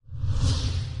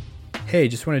Hey,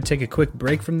 just wanted to take a quick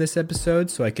break from this episode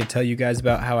so I could tell you guys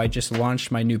about how I just launched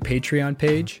my new Patreon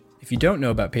page. If you don't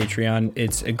know about Patreon,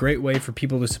 it's a great way for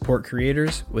people to support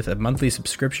creators with a monthly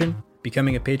subscription.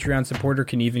 Becoming a Patreon supporter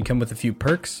can even come with a few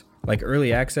perks, like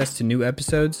early access to new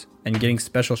episodes and getting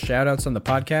special shoutouts on the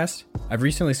podcast. I've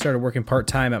recently started working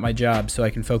part-time at my job so I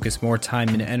can focus more time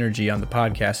and energy on the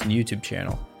podcast and YouTube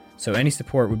channel. So any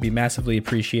support would be massively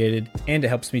appreciated, and it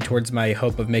helps me towards my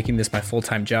hope of making this my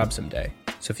full-time job someday.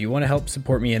 So if you want to help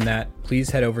support me in that,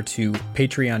 please head over to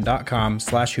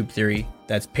patreon.com/hooptheory.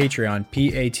 That's Patreon,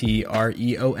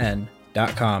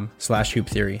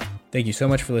 patreon.com/hooptheory. Thank you so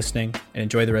much for listening, and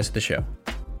enjoy the rest of the show.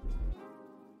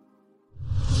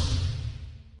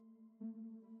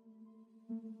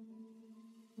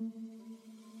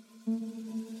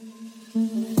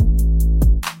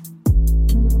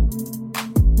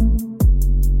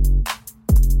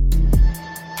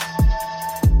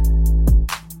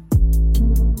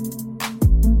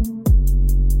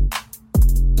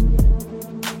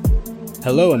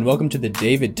 Hello and welcome to the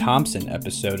David Thompson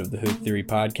episode of the Hoop Theory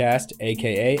Podcast,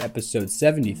 aka episode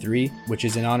 73, which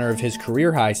is in honor of his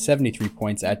career-high 73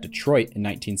 points at Detroit in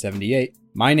 1978.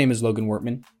 My name is Logan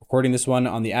Wortman, recording this one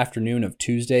on the afternoon of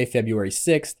Tuesday, February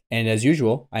 6th, and as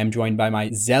usual, I am joined by my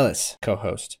zealous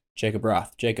co-host, Jacob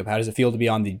Roth. Jacob, how does it feel to be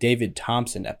on the David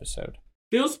Thompson episode?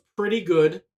 Feels pretty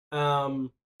good.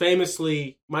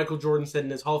 Famously, Michael Jordan said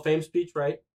in his Hall of Fame speech,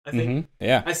 right? I think.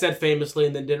 Yeah. I said famously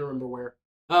and then didn't remember where.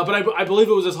 But I believe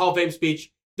it was his Hall of Fame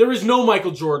speech. There is no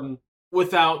Michael Jordan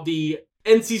without the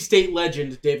NC State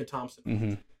legend, David Thompson.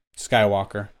 Mm-hmm.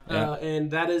 Skywalker. Yeah.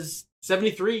 And that is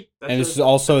 73. And this is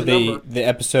also the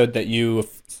episode that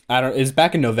is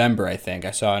back in November, I think.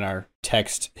 I saw in our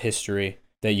text history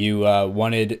that you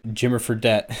wanted Jimmer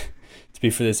Fredette to be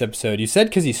for this episode. You said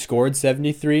because he scored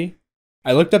 73.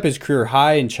 I looked up his career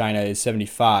high in China is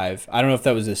 75. I don't know if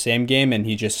that was the same game and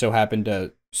he just so happened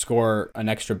to score an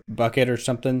extra bucket or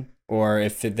something, or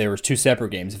if there was two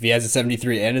separate games. If he has a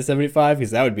 73 and a 75,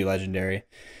 because that would be legendary.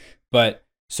 But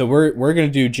so we're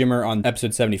going to do Jimmer on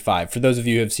episode 75. For those of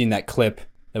you who have seen that clip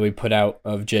that we put out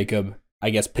of Jacob, I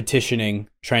guess, petitioning,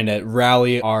 trying to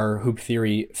rally our Hoop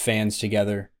Theory fans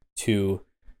together to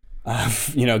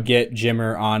get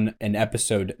Jimmer on an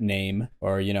episode name,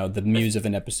 or, the muse of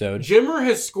an episode. Jimmer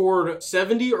has scored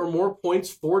 70 or more points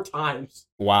 4 times.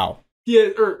 Wow. He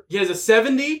has a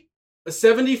 70, a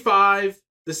 75,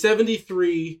 the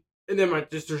 73, and then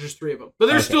there's just 3 of them. But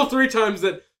there's still 3 times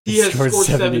that he has scored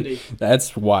 70.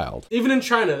 That's wild. Even in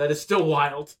China, that is still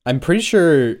wild. I'm pretty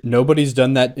sure nobody's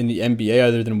done that in the NBA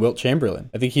other than Wilt Chamberlain.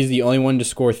 I think he's the only one to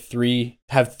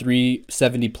have 3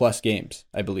 70-plus games,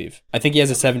 I believe. I think he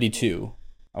has a 72,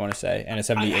 I want to say, and a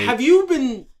 78. Have you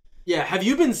been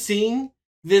seeing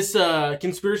this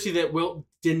conspiracy that Wilt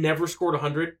never scored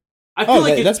 100? I feel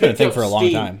that's been a thing for a long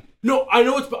time. No, I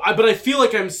know but I feel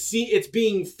like it's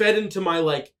being fed into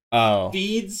my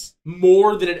feeds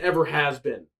more than it ever has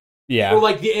been. Yeah.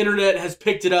 Or the internet has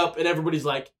picked it up and everybody's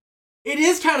like, it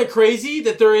is kind of crazy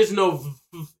that there is no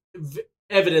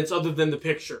evidence other than the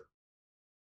picture.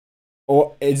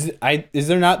 Or is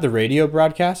there not the radio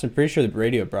broadcast? I'm pretty sure the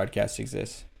radio broadcast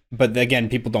exists, but again,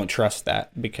 people don't trust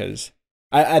that because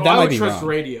I would trust wrong.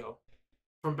 Radio.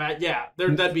 From back, yeah,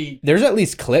 that'd be. There's at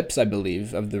least clips, I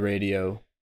believe, of the radio.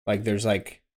 There's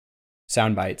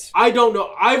sound bites. I don't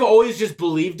know. I've always just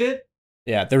believed it.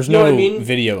 Yeah, there's no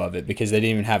video of it because they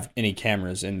didn't even have any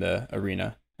cameras in the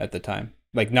arena at the time.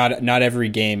 Not every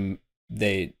game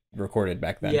they recorded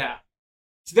back then. Yeah,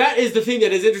 so that is the thing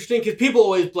that is interesting because people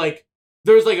always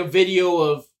there's a video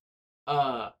of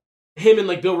him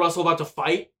and Bill Russell about to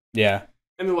fight. Yeah,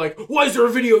 and they're like, why is there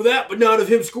a video of that but not of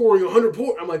him scoring 100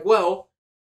 points? I'm like, well.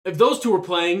 If those two were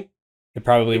playing, it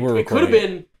probably were. It could have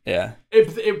been. Yeah.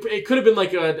 It could have been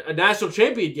a national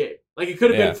champion game. It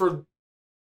could have been for.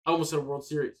 I almost said a World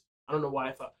Series. I don't know why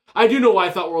I thought. I do know why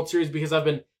I thought World Series because I've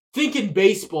been thinking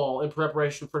baseball in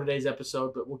preparation for today's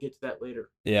episode, but we'll get to that later.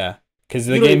 Yeah, because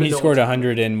the game he scored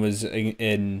 100 in was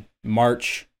in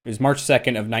March. It was March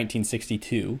 2nd of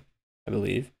 1962, I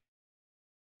believe.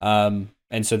 And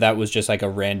so that was just a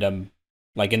random.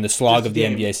 In the slog of the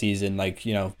NBA season,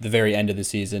 the very end of the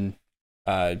season,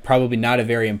 probably not a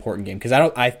very important game because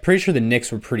I'm pretty sure the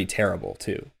Knicks were pretty terrible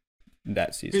too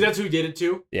that season. Because that's who did it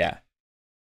too. Yeah,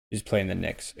 he's playing the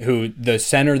Knicks. Who the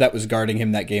center that was guarding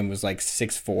him that game was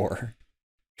 6'4",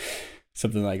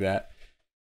 something like that.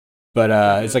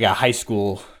 But it's a high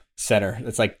school center.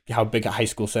 That's how big high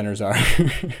school centers are.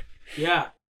 Yeah,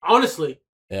 honestly.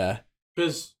 Yeah,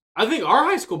 because. I think our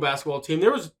high school basketball team,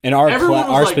 there was... In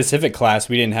our specific class,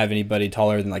 we didn't have anybody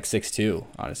taller than 6'2",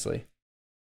 honestly.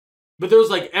 But there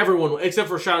was everyone, except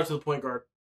for shout out to the point guard.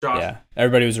 Josh. Yeah,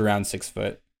 everybody was around 6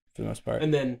 foot for the most part.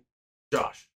 And then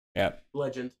Josh. Yeah.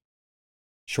 Legend.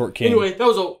 Short King. Anyway, that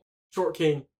was a Short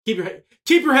King. Keep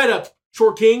your head up,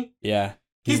 Short King. Yeah.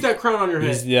 Keep that crown on your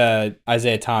head. He's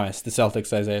Isaiah Thomas, the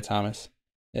Celtics Isaiah Thomas.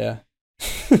 Yeah.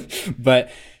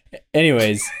 But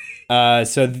anyways,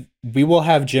 we will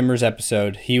have Jimmer's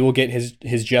episode. He will get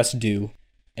his just due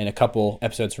in a couple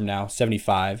episodes from now,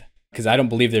 75, because I don't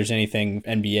believe there's anything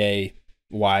NBA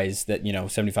wise that,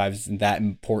 75 isn't that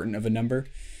important of a number,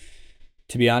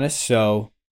 to be honest.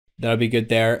 So that'll be good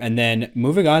there. And then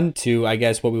moving on to, I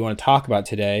guess, what we want to talk about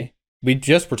today. Were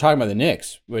talking about the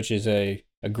Knicks, which is a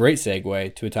great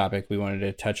segue to a topic we wanted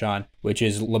to touch on, which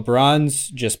is LeBron's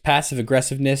just passive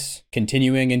aggressiveness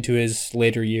continuing into his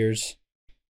later years,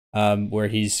 where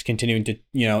he's continuing to,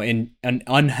 in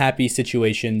unhappy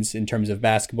situations in terms of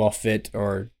basketball fit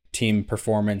or team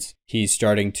performance, he's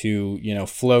starting to,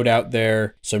 float out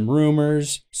there some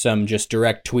rumors, some just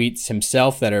direct tweets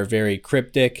himself that are very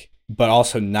cryptic, but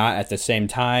also not at the same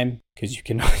time, because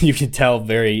you can tell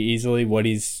very easily what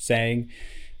he's saying.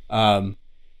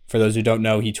 For those who don't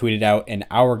know, he tweeted out an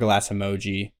hourglass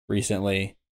emoji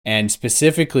recently, and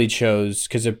specifically chose,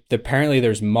 because apparently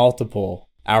there's multiple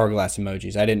hourglass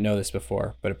emojis. I didn't know this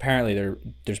before, but apparently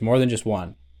there's more than just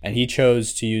one. And he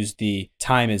chose to use the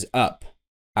time is up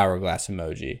hourglass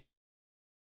emoji.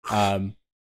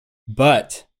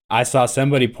 But I saw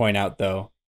somebody point out,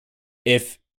 though,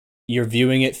 if you're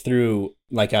viewing it through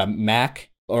like a Mac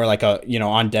or like a,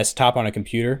 on desktop on a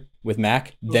computer with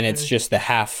Mac, then it's just the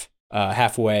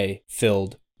halfway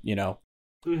filled,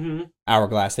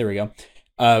 hourglass. There we go.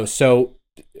 So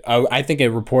I think a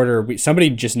reporter, somebody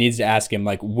just needs to ask him,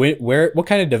 like, what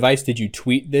kind of device did you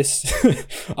tweet this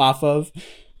off of,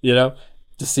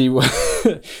 to see what,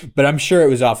 but I'm sure it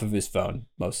was off of his phone,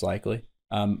 most likely.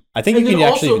 I think you can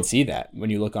actually even see that when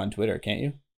you look on Twitter, can't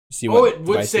you? See what it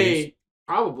would say,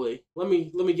 probably. Let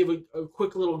me give a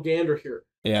quick little gander here.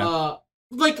 Yeah.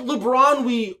 Like LeBron,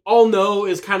 we all know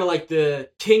is kind of like the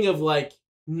king of like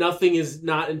nothing is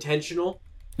not intentional.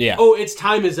 Yeah. Oh, its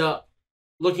time is up.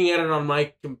 Looking at it on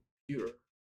my computer.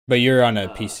 But you're on a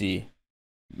PC.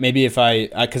 Maybe if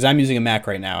because I'm using a Mac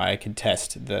right now, I can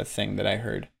test the thing that I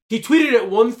heard. He tweeted at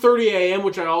 1:30 a.m.,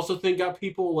 which I also think got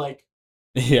people like,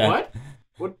 yeah.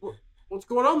 What's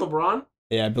going on, LeBron?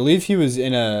 Yeah, I believe he was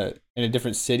in a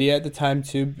different city at the time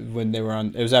too, when they were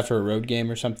on. It was after a road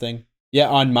game or something. Yeah,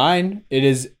 on mine, it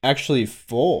is actually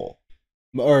full.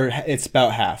 Or it's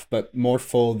about half, but more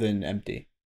full than empty.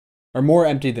 Or more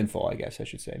empty than full, I guess I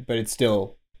should say. But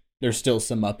there's still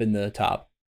some up in the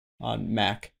top on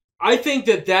Mac. I think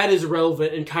that is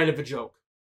relevant and kind of a joke.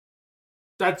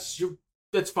 That's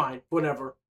fine,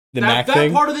 whatever. Mac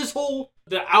thing? That part of this whole,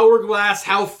 the hourglass,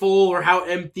 how full or how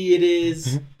empty it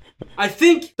is. I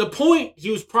think the point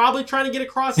he was probably trying to get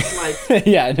across is like...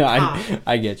 yeah, no,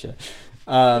 I get you.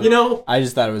 I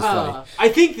just thought it was funny. I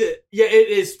think that, it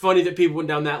is funny that people went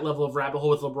down that level of rabbit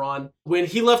hole with LeBron when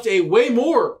he left a way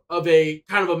more of a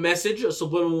kind of a message, a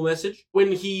subliminal message,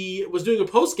 when he was doing a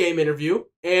post-game interview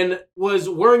and was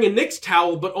wearing a Knicks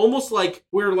towel, but almost like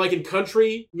where like in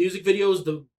country music videos,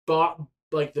 the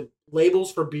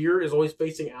labels for beer is always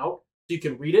facing out so you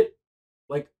can read it,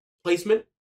 like placement.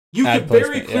 You could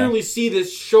very clearly see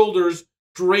his shoulders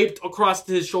draped across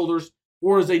his shoulders,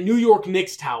 whereas a New York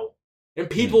Knicks towel. And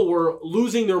people were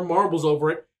losing their marbles over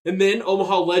it. And then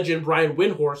Omaha legend Brian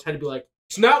Windhorst had to be like,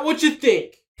 it's not what you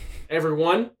think,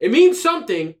 everyone. It means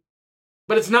something,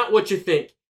 but it's not what you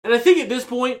think. And I think at this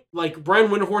point, like, Brian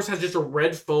Windhorst has just a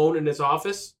red phone in his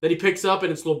office that he picks up,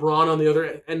 and it's LeBron on the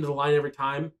other end of the line every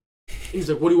time. And he's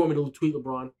like, what do you want me to tweet,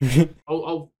 LeBron?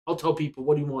 I'll tell people.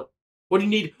 What do you want? What do you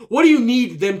need? What do you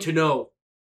need them to know?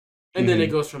 And then it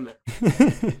goes from there.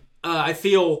 I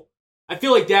feel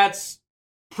like that's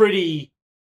pretty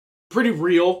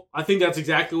real. I think that's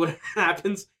exactly what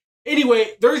happens.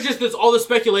 Anyway, there's just all this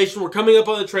speculation. We're coming up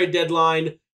on the trade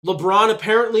deadline. LeBron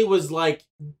apparently was like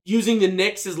using the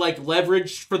Knicks as like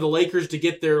leverage for the Lakers to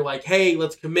get their like, hey,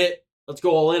 let's commit. Let's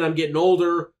go all in. I'm getting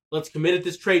older. Let's commit at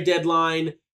this trade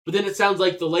deadline. But then it sounds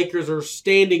like the Lakers are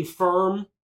standing firm.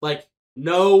 Like,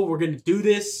 no, we're going to do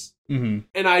this. Mm-hmm.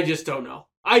 And I just don't know.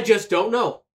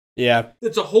 Yeah.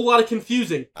 It's a whole lot of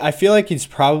confusing. I feel like it's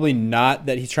probably not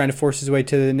that he's trying to force his way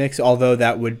to the Knicks, although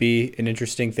that would be an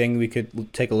interesting thing we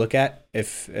could take a look at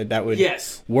if that would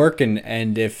work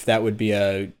and if that would be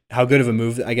how good of a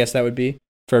move I guess that would be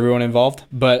for everyone involved.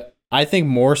 But I think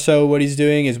more so what he's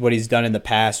doing is what he's done in the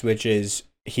past, which is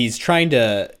he's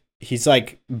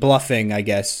like bluffing, I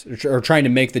guess, or trying to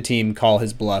make the team call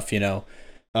his bluff,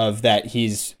 of that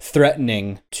he's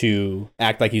threatening to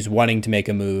act like he's wanting to make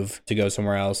a move to go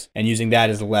somewhere else and using that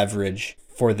as leverage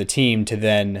for the team to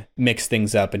then mix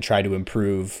things up and try to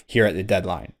improve here at the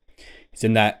deadline. He's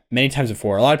done that many times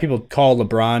before. A lot of people call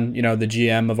LeBron, the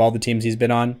GM of all the teams he's been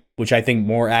on, which I think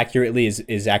more accurately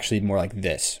is actually more like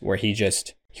this, where he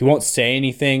won't say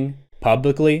anything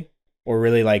publicly or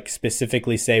really like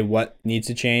specifically say what needs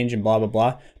to change and blah, blah,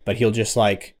 blah. But he'll just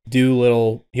like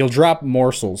he'll drop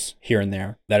morsels here and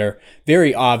there that are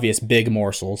very obvious big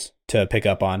morsels to pick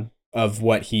up on of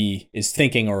what he is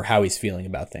thinking or how he's feeling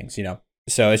about things,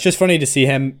 So it's just funny to see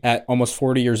him at almost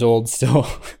 40 years old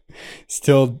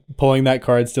still pulling that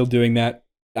card, still doing that.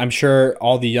 I'm sure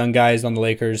all the young guys on the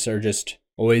Lakers are just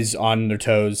always on their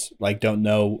toes, like don't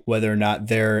know whether or not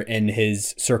they're in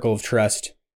his circle of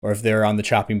trust or if they're on the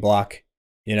chopping block,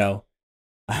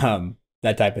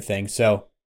 that type of thing. So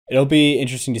it'll be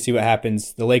interesting to see what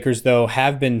happens. The Lakers, though,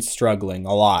 have been struggling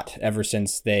a lot ever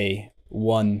since they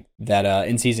won that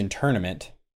in-season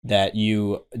tournament that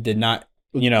you did not,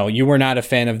 you were not a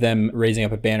fan of them raising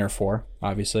up a banner for,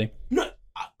 obviously. No,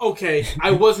 okay,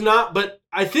 I was not, but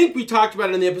I think we talked about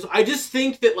it in the episode. I just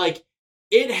think that, like,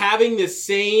 it having the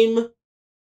same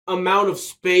amount of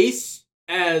space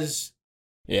as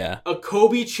a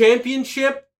Kobe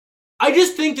championship, I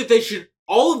just think that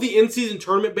all of the in-season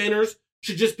tournament banners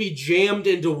should just be jammed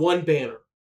into one banner.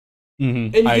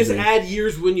 Mm-hmm. And you just add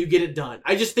years when you get it done.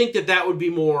 I just think that would be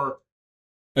more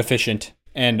efficient.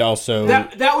 And also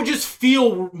that would just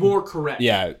feel more correct.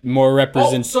 Yeah, more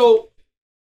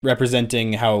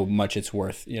representing how much it's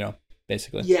worth,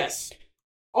 basically. Yes.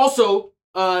 Also,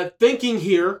 thinking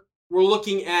here, we're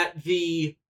looking at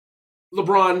the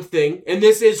LeBron thing, and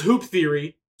this is hoop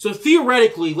theory. So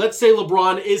theoretically, let's say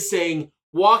LeBron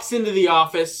walks into the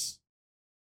office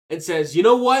and says, "You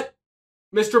know what,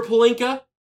 Mr. Pelinka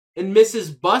and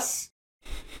Mrs. Buss,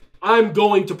 I'm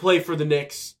going to play for the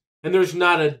Knicks, and there's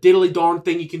not a diddly darn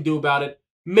thing you can do about it.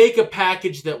 Make a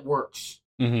package that works."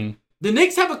 Mm-hmm. The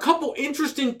Knicks have a couple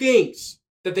interesting things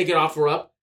that they could offer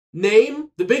up. The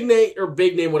big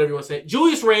name, whatever you want to say.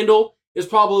 Julius Randle is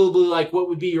probably like what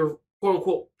would be your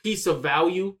quote-unquote piece of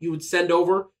value you would send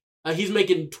over. He's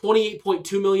making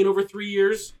 $28.2 million over 3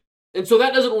 years. And so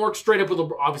that doesn't work straight up with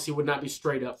LeBron. Obviously, it would not be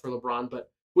straight up for LeBron, but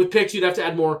with picks, you'd have to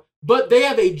add more. But they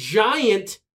have a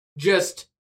giant, just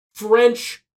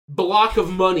French block of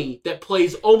money that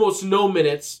plays almost no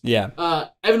minutes. Yeah.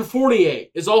 Evan Fournier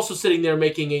is also sitting there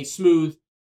making a smooth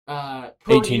per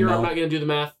 18 year. mil. I'm not going to do the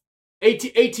math.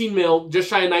 18 mil, just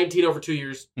shy of 19 over 2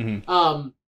 years. Mm-hmm.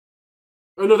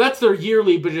 No, that's their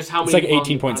yearly, but just how it's many? It's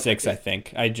like 18.6, I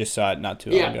think. I just saw it not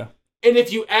too long ago. And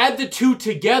if you add the two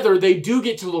together, they do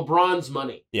get to LeBron's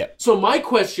money. Yeah. So my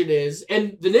question is,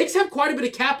 and the Knicks have quite a bit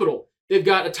of capital. They've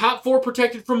got a top 4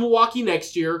 protected from Milwaukee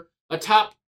next year, a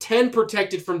top 10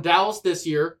 protected from Dallas this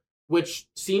year, which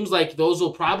seems like those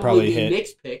will probably be hit.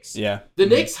 Knicks picks. Yeah. The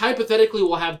Knicks hypothetically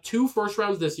will have 2 first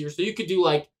rounds this year, so you could do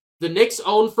like the Knicks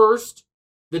own first,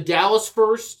 the Dallas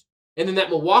first, and then that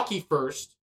Milwaukee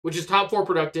first, which is top 4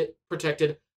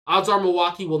 protected. Odds are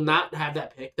Milwaukee will not have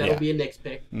that pick. That'll be a Knicks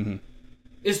pick. Mm-hmm.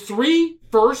 Is 3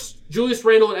 first, Julius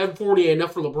Randle and Evan Fournier,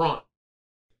 enough for LeBron?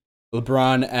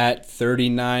 LeBron at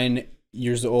 39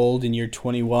 years old in year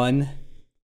 21?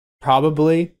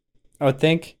 Probably, I would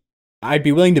think. I'd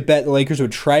be willing to bet the Lakers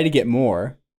would try to get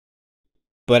more.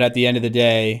 But at the end of the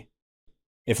day,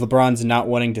 if LeBron's not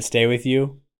wanting to stay with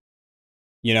you,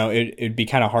 it'd be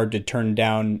kind of hard to turn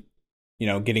down,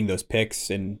 getting those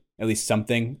picks and at least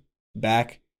something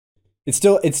back.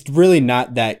 It's really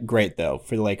not that great though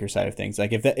for the Lakers side of things.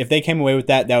 Like if they came away with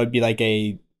that would be like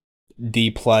a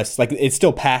D plus. Like it's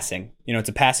still passing. It's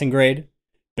a passing grade,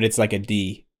 but it's like a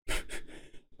D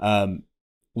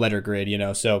letter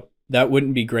grade. So that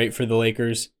wouldn't be great for the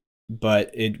Lakers,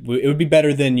 but it would be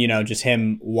better than just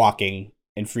him walking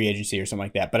in free agency or something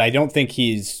like that. But I don't think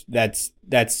that's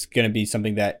going to be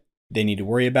something that they need to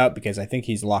worry about because I think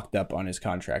he's locked up on his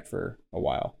contract for a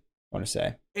while, I want to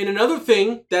say. And another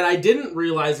thing that I didn't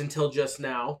realize until just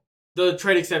now, the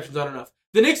trade exceptions aren't enough.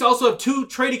 The Knicks also have 2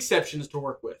 trade exceptions to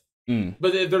work with,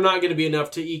 but they're not going to be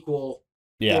enough to equal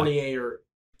Fournier,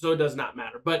 so it does not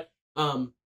matter. But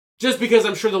just because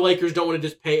I'm sure the Lakers don't want to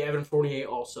just pay Evan Fournier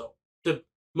also to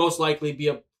most likely be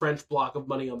a French block of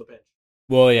money on the bench.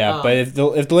 Well, yeah, but if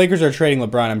the Lakers are trading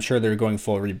LeBron, I'm sure they're going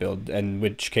full rebuild, in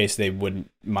which case they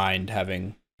wouldn't mind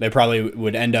having. They probably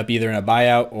would end up either in a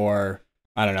buyout or.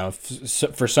 I don't know,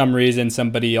 if for some reason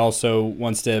somebody also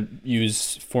wants to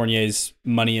use Fournier's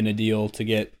money in a deal to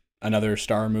get another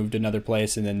star moved to another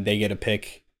place, and then they get a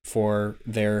pick for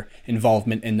their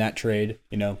involvement in that trade,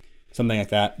 something like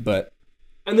that.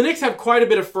 And the Knicks have quite a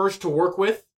bit of first to work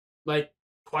with, like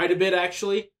quite a bit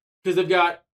actually, because they've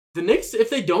got the Knicks, if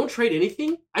they don't trade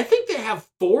anything, I think they have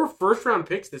 4 first-round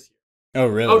picks this year. Oh,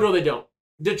 really? Oh, no, they don't.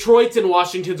 Detroit's and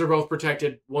Washington's are both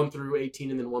protected 1 through 18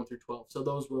 and then 1 through 12. So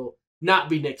those will not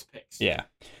be Knicks picks. Yeah.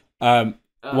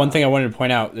 One thing I wanted to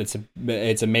point out, it's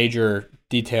a major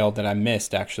detail that I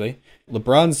missed, actually.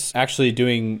 LeBron's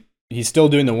actually he's still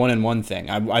doing the 1-and-1 thing.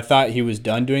 I thought he was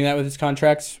done doing that with his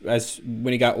contracts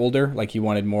when he got older. Like he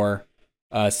wanted more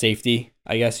safety,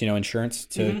 I guess, insurance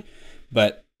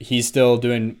but he's still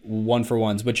doing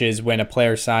 1-for-1s, which is when a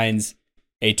player signs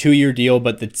a 2-year deal,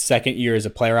 but the second year is a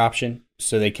player option.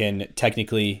 So they can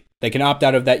opt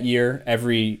out of that year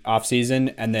every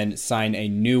offseason and then sign a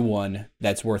new one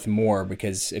that's worth more,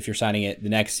 because if you're signing it the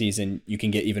next season, you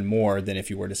can get even more than if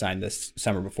you were to sign this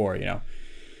summer before,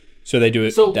 So they do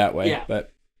it that way. Yeah.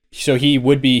 But so he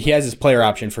has his player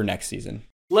option for next season.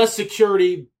 Less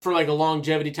security for like a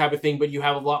longevity type of thing, but you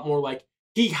have a lot more like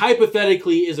he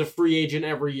hypothetically is a free agent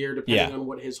every year depending on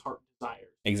what his heart desires.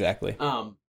 Exactly.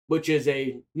 Which is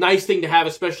a nice thing to have,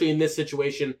 especially in this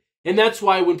situation. And that's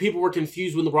why when people were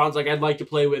confused when LeBron's like, I'd like to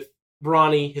play with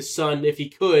Bronny, his son, if he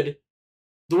could,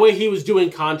 the way he was doing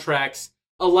contracts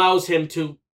allows him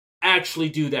to actually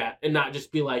do that and not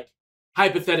just be like,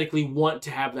 hypothetically want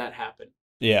to have that happen.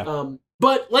 Yeah.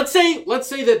 But let's say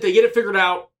that they get it figured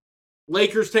out.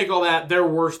 Lakers take all that. They're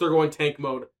worse. They're going tank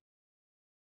mode.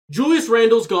 Julius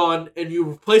Randle's gone, and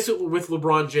you replace it with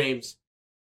LeBron James.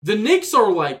 The Knicks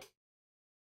are like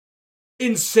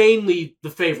insanely the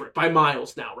favorite by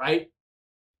miles now, right?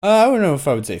 I don't know if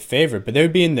I would say favorite, but they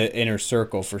would be in the inner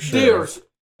circle for sure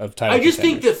of title. I just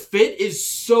think the fit is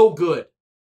so good.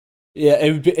 Yeah,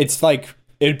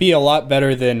 it'd be a lot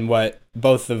better than what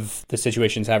both of the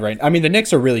situations have right now. I mean, the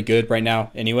Knicks are really good right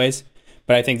now anyways,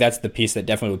 but I think that's the piece that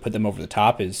definitely would put them over the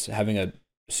top, is having a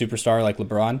superstar like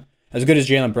LeBron. As good as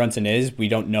Jalen Brunson is, we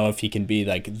don't know if he can be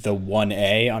like the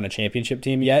 1A on a championship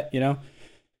team yet,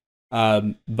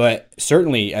 But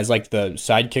certainly as like the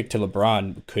sidekick to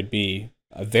LeBron could be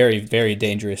a very, very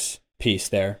dangerous piece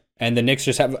there. And the Knicks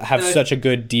just have such a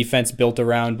good defense built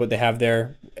around what they have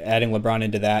there. Adding LeBron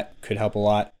into that could help a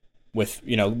lot with,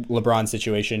 LeBron's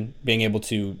situation, being able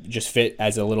to just fit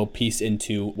as a little piece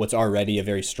into what's already a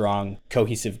very strong,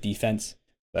 cohesive defense.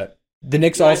 But the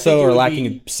Knicks also are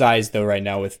lacking size, though, right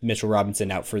now with Mitchell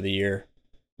Robinson out for the year,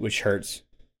 which hurts.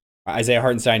 Isaiah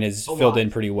Hartenstein has filled in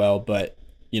pretty well, but,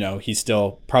 he's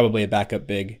still probably a backup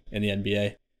big in the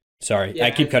NBA. Sorry,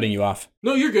 I keep cutting you off.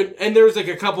 No, you're good. And there was like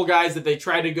a couple guys that they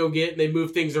tried to go get, and they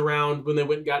moved things around when they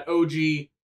went and got OG,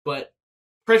 but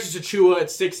Precious Achiuwa at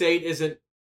 6'8" isn't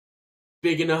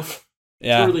big enough to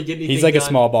really get anything he's like done. A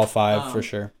small ball 5 for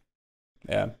sure.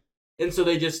 Yeah. And so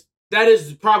that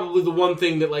is probably the one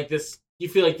thing that like this, you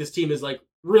feel like this team is like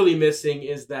really missing,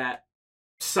 is that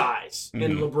size. Mm-hmm.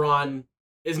 And LeBron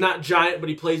is not giant, but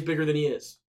he plays bigger than he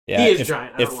is. Yeah, he is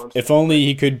giant. If only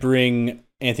he could bring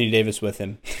Anthony Davis with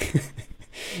him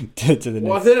to the Knicks.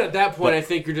 Well, then at that point, I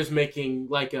think you're just making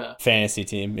like a fantasy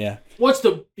team. Yeah.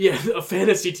 A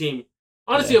fantasy team.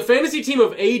 Honestly, a fantasy team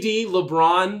of AD,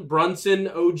 LeBron, Brunson,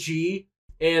 OG,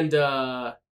 and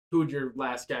who would your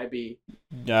last guy be?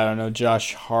 I don't know.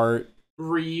 Josh Hart.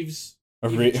 Reeves.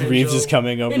 Reeves is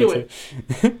coming over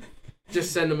too.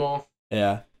 Just send them all.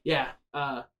 Yeah. Yeah.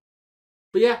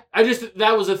 But yeah,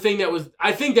 that was a thing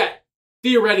I think that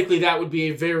theoretically that would be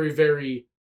a very, very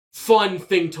fun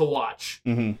thing to watch.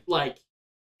 Mm-hmm. Like,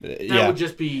 that would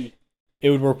just be... It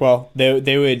would work well.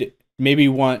 They would maybe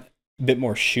want a bit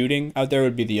more shooting out there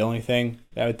would be the only thing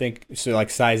I would think. So like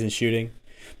size and shooting.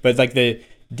 But like the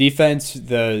defense,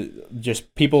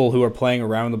 just people who are playing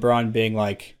around LeBron being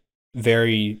like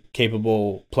very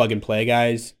capable plug and play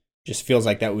guys, just feels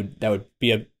like that would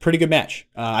be a pretty good match.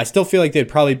 I still feel like they'd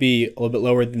probably be a little bit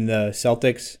lower than the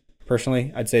Celtics,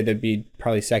 personally. I'd say they'd be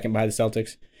probably second behind the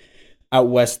Celtics. Out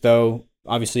west, though,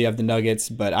 obviously you have the Nuggets,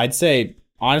 but I'd say,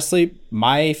 honestly,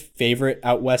 my favorite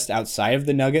out west outside of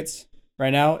the Nuggets right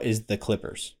now is the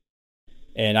Clippers.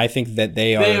 And I think that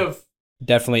they are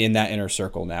definitely in that inner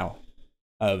circle now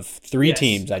of three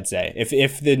teams, I'd say.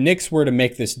 If the Knicks were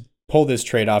to pull this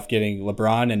trade off, getting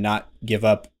LeBron and not give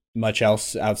up much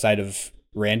else outside of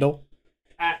Randall,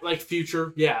 at like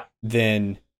future,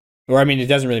 then, or I mean, it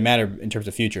doesn't really matter in terms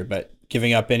of future, but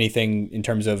giving up anything in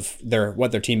terms of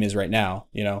what their team is right now,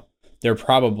 they're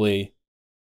probably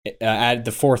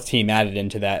the fourth team added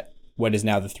into that what is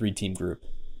now the 3-team group.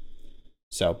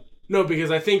 So no, because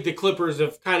I think the Clippers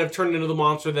have kind of turned into the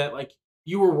monster that like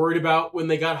you were worried about when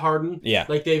they got Harden. Yeah,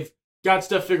 like they've got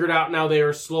stuff figured out now. They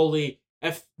are slowly,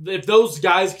 if those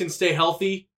guys can stay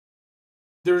healthy,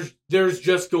 there's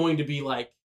just going to be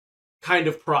like kind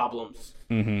of problems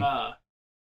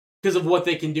because of what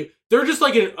they can do. They're just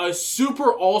like a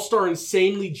super all-star,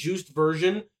 insanely juiced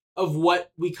version of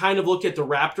what we kind of look at the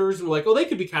Raptors and we're like, oh, they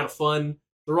could be kind of fun.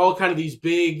 They're all kind of these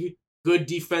big, good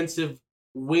defensive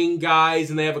wing guys,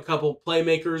 and they have a couple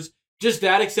playmakers. Just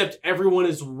that, except everyone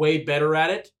is way better at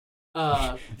it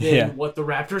than what the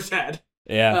Raptors had.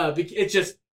 Yeah. It's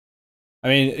just... I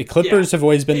mean, Clippers have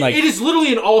always been like... It is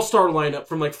literally an all-star lineup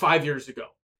from like 5 years ago.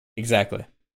 Exactly.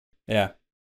 Yeah.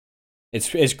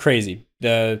 It's crazy.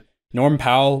 The Norm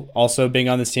Powell also being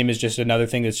on this team is just another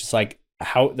thing that's just like,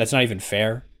 how that's not even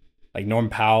fair. Like, Norm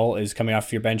Powell is coming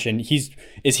off your bench, and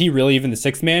is he really even the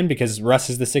sixth man? Because Russ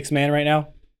is the sixth man right now.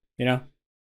 You know?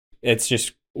 It's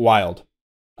just wild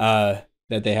that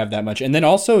they have that much. And then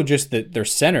also just their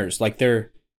centers. Like,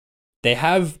 they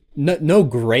have no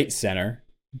great center,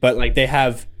 but like they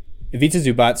have Ivica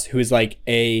Zubac, who is like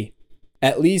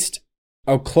at least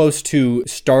a close to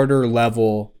starter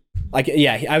level. Like,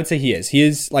 yeah, I would say he is. He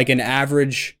is like an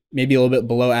average, maybe a little bit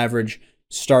below average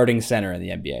starting center in the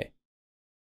NBA.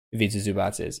 Ivica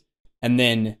Zubac is. And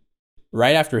then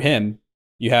right after him,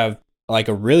 you have like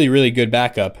a really, really good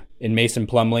backup in Mason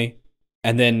Plumlee.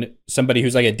 And then somebody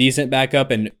who's like a decent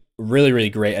backup and really, really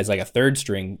great as like a third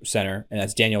string center, and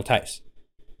that's Daniel Tice.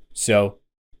 So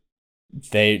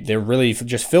they're really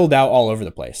just filled out all over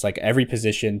the place. Like, every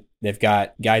position, they've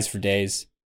got guys for days,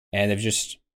 and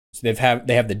they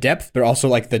have the depth, but also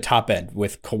like the top end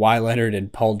with Kawhi Leonard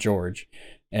and Paul George,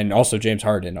 and also James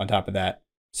Harden on top of that.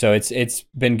 So it's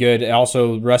been good. And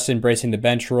also, Russ embracing the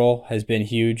bench role has been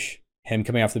huge. Him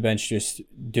coming off the bench, just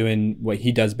doing what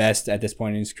he does best at this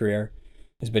point in his career,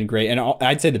 has been great. And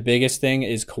I'd say the biggest thing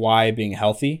is Kawhi being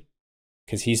healthy,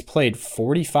 because he's played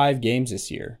 45 games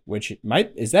this year, which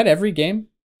is that every game?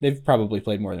 They've probably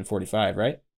played more than 45,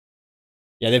 right?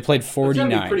 Yeah, they've played 49.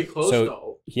 That's gotta be pretty close to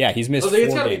all. Yeah, he's missed 4 games.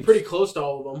 It's got to be pretty close to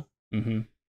all of them. Mm-hmm.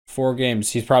 4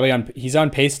 games. He's on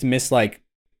pace to miss like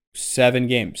 7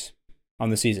 games on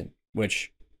the season,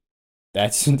 which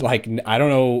that's like, I don't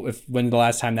know when the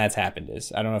last time that's happened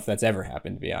is. I don't know if that's ever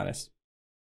happened, to be honest,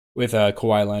 with a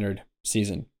Kawhi Leonard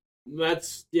season.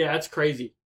 That's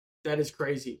crazy. That is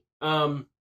crazy. Wow.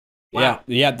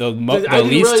 Yeah. I didn't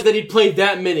realize that he'd played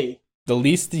that many. The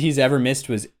least he's ever missed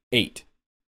was 8.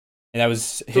 And that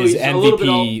was his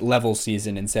MVP level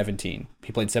season in 17.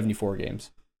 He played 74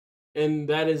 games. And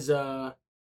that is,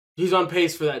 he's on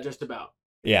pace for that just about.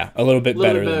 Yeah, a little bit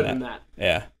better than that.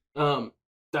 Yeah.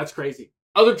 That's crazy.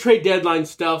 Other trade deadline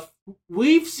stuff.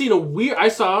 We've seen our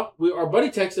buddy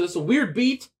texted us a weird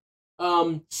beat.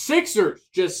 Sixers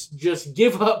just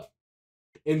give up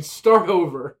and start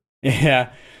over.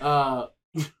 Yeah.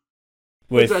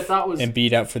 Which I thought was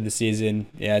Embiid out for the season.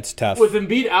 Yeah, it's tough. With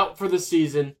Embiid out for the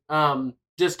season,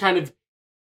 just kind of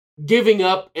giving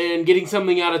up and getting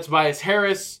something out of Tobias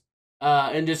Harris,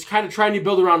 and just kind of trying to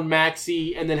build around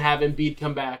Maxey and then have Embiid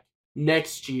come back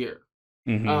next year.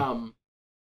 Mm-hmm.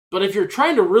 But if you're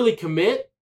trying to really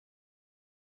commit,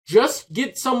 just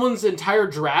get someone's entire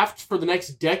draft for the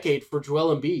next decade for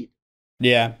Joel Embiid.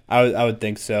 Yeah, I would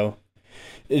think so.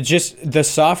 It's just the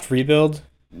soft rebuild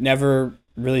never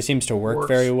really seems to work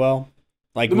very well.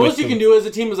 Like, the most you can do as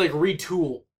a team is like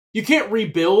retool. You can't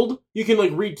rebuild. You can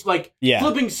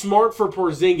flipping Smart for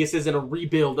Porzingis isn't a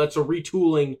rebuild. That's a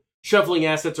retooling, shuffling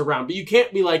assets around. But you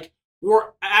can't be like,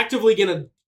 we're actively gonna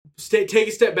take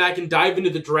a step back and dive into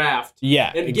the draft.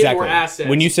 Yeah, and exactly. Get more assets.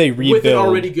 When you say rebuild, with an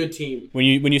already good team. When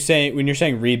you're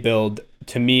saying rebuild,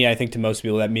 to me, I think to most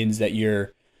people that means that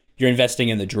you're investing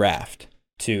in the draft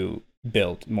to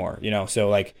build more. You know, so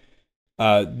like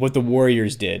what the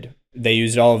Warriors did, they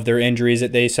used all of their injuries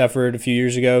that they suffered a few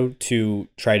years ago to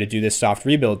try to do this soft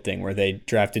rebuild thing where they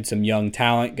drafted some young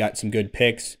talent, got some good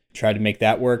picks, tried to make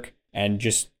that work, and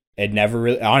just it never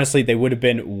really. Honestly, they would have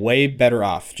been way better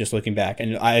off just looking back.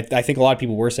 And I think a lot of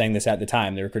people were saying this at the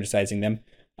time. They were criticizing them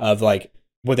of like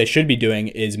what they should be doing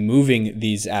is moving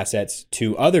these assets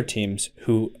to other teams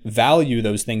who value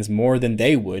those things more than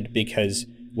they would, because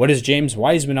what is James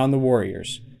Wiseman on the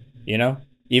Warriors? You know,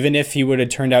 even if he would have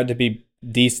turned out to be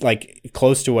like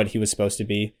close to what he was supposed to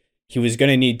be, he was going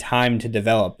to need time to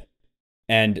develop.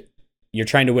 And you're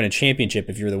trying to win a championship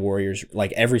if you're the Warriors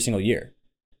like every single year.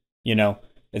 You know,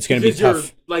 it's going to be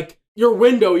tough. Like your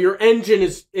window, your engine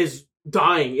is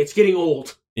dying. It's getting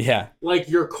old. Yeah. Like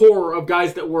your core of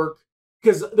guys that work.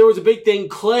 Because there was a big thing.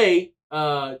 Clay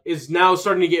is now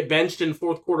starting to get benched in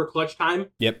fourth quarter clutch time.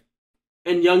 Yep.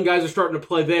 And young guys are starting to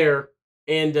play there.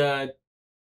 And that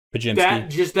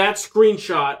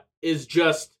screenshot is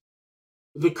just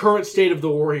the current state of the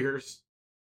Warriors.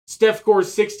 Steph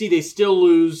scores 60, they still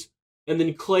lose, and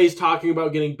then Clay's talking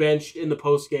about getting benched in the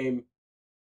postgame.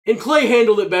 And Clay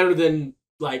handled it better than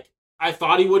like I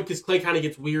thought he would, because Clay kind of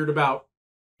gets weird about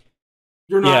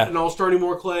you're not an all-star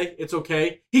anymore, Clay. It's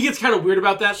okay. He gets kind of weird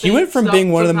about that. He went from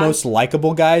being one of the most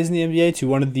likable guys in the NBA to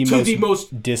one of the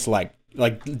most disliked.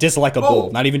 Like, dislikable. Oh,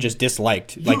 not even just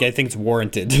disliked. Like, I think it's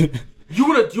warranted. You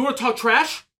wanna talk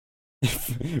trash?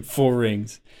 4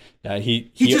 rings.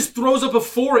 He just throws up a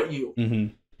 4 at you.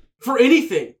 Mm-hmm. For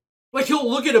anything. Like, he'll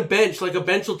look at a bench. Like, a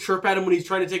bench will chirp at him when he's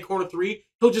trying to take corner 3.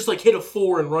 He'll just, like, hit a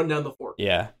 4 and run down the court.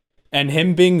 Yeah. And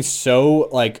him being so,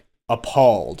 like,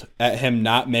 appalled at him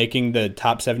not making the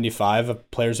top 75 of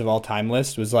players of all time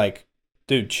list was like,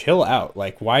 dude, chill out.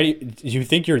 Like, why do you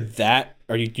think you're that?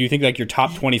 Or do you think like you're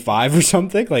top 25 or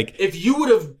something? Like, if you would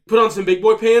have put on some big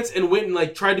boy pants and went and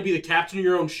like tried to be the captain of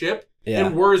your own ship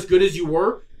and were as good as you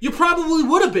were, you probably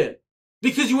would have been,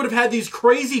 because you would have had these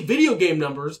crazy video game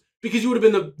numbers, because you would have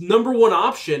been the number 1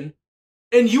 option,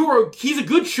 and he's a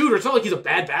good shooter. It's not like he's a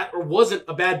bad wasn't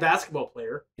a bad basketball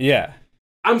player. Yeah.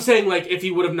 I'm saying like if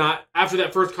he would have not, after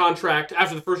that first contract,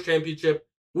 after the first championship,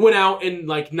 went out and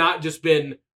like not just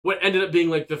been what ended up being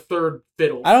like the third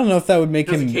fiddle. I don't know if that would make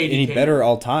him any better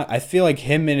all time. I feel like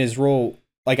him in his role,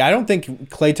 like I don't think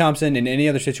Klay Thompson in any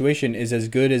other situation is as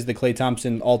good as the Klay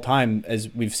Thompson all time as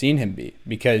we've seen him be.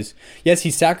 Because yes,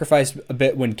 he sacrificed a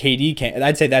bit when KD came.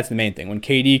 I'd say that's the main thing. When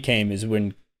KD came is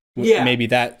when maybe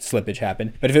that slippage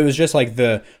happened. But if it was just like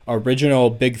the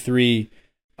original Big 3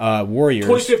 Warriors,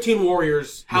 2015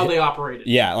 Warriors, how they operated.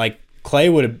 Yeah, like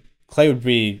Klay would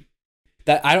be.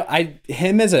 That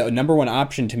him as a number 1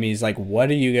 option to me is like,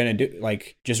 what are you gonna do?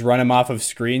 Like, just run him off of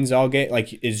screens all game?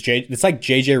 Like, it's like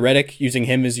JJ Redick using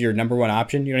him as your number 1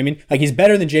 option. You know what I mean? Like, he's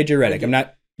better than JJ Redick. I'm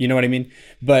not, you know what I mean?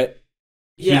 But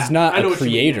he's not a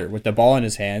creator with the ball in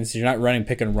his hands. You're not running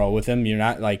pick and roll with him. You're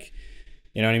not like,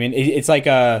 you know what I mean? It's like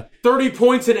 30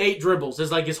 points and 8 dribbles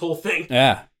is like his whole thing.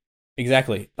 Yeah,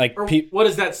 exactly. Like, what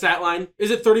is that stat line?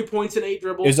 Is it 30 points and 8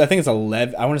 dribbles? I think it's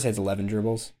 11. I want to say it's 11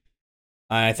 dribbles.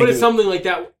 I think but it's something like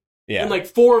that. Yeah. And like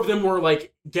 4 of them were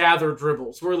like gathered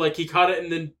dribbles, where like he caught it and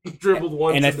then dribbled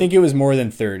once. And I think it was more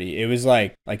than 30. It was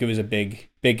like it was a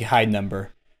big high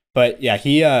number. But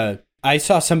yeah, I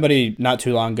saw somebody not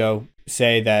too long ago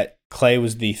say that Klay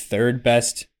was the 3rd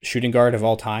best shooting guard of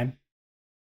all time.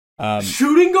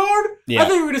 Shooting guard? Yeah. I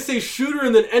thought you were going to say shooter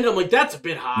and then end. I'm like, that's a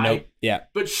bit high. Nope. Yeah.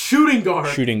 But shooting guard.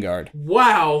 Shooting guard.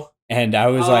 Wow. And I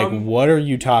was like, what are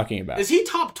you talking about? Is he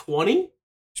top 20?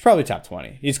 He's probably top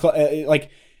 20. He's like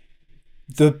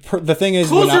the thing is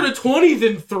closer to 20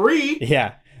 than 3.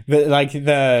 Yeah. Like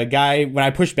the guy, when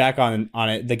I pushed back on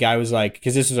it, the guy was like,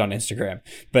 because this was on Instagram,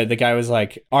 but the guy was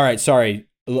like, all right, sorry,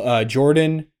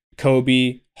 Jordan,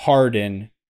 Kobe,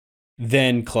 Harden,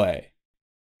 then Klay.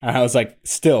 And I was like,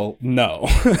 still no.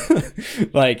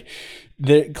 Like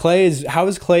how is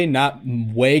Klay not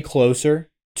way closer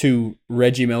to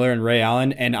Reggie Miller and Ray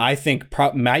Allen, and I think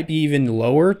might be even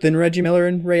lower than Reggie Miller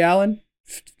and Ray Allen,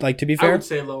 like, to be fair? I would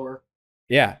say lower.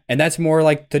 Yeah, and that's more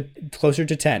like closer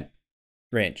to 10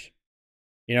 range.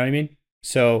 You know what I mean?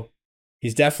 So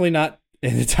he's definitely not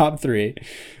in the top 3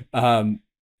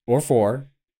 or 4.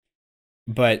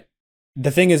 But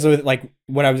the thing is, with like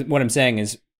what I'm saying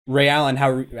is Ray Allen,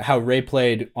 how Ray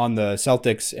played on the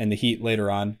Celtics and the Heat later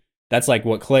on, that's like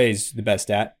what Klay's the best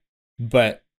at.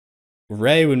 But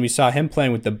Ray, when we saw him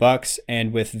playing with the Bucks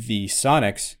and with the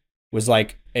Sonics, was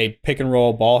like a pick and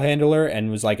roll ball handler and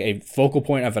was like a focal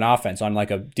point of an offense on like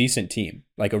a decent team,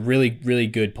 like a really, really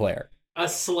good player. A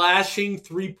slashing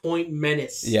 3-point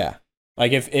menace. Yeah.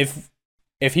 Like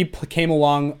if he came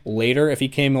along later, if he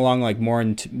came along like more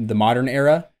into the modern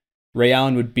era, Ray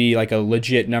Allen would be like a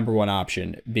legit number 1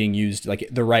 option being used like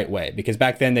the right way, because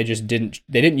back then they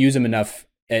didn't use him enough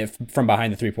from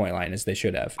behind the 3-point line as they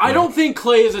should have. I don't think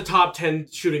Klay is a top 10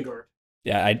 shooting guard.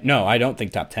 Yeah, I don't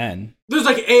think top 10. There's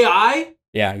like AI.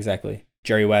 Yeah, exactly.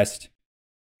 Jerry West.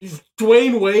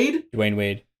 Dwayne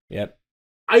Wade. Yep.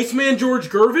 Iceman George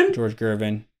Gervin.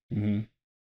 Mm-hmm.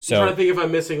 So, I'm trying to think if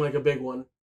I'm missing like a big one.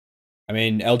 I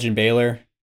mean, Elgin Baylor.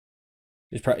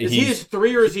 Is he a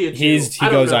 3 or is he a 2? He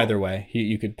goes either way.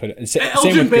 You could put it.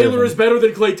 Elgin Baylor is better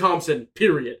than Klay Thompson.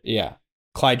 Period. Yeah.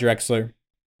 Clyde Drexler,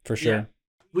 for sure.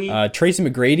 Yeah. Tracy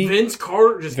McGrady. Vince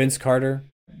Carter.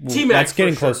 T-Mac. That's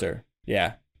getting closer.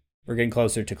 Yeah. We're getting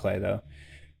closer to Klay, though.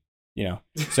 You know.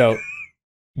 So,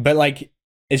 but like,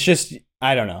 it's just,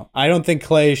 I don't know. I don't think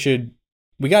Klay should.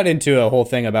 We got into a whole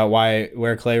thing about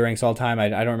where Klay ranks all time. I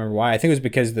don't remember why. I think it was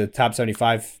because of the top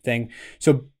 75 thing.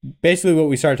 So basically what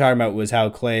we started talking about was how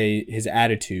Klay, his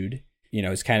attitude, you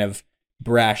know, is kind of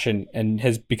brash and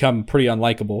has become pretty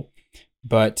unlikable.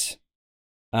 But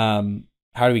how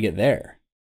do we get there?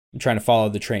 I'm trying to follow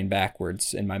the train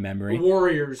backwards in my memory. The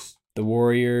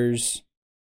Warriors.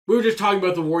 We were just talking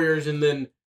about the Warriors, and then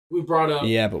we brought up.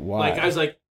 Yeah, but why? Like, I was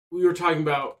like, we were talking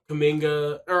about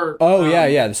Kuminga or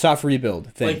the soft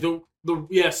rebuild thing. Like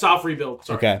the soft rebuild.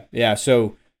 Sorry. Okay, yeah.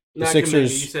 So the Not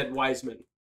Sixers. Kuminga, you said Wiseman.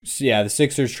 Yeah, the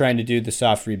Sixers trying to do the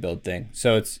soft rebuild thing.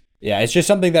 So it's just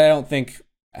something that I don't think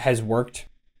has worked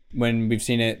when we've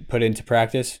seen it put into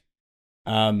practice.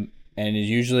 And it's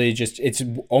usually it's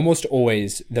almost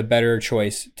always the better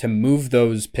choice to move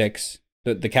those picks,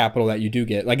 the capital that you do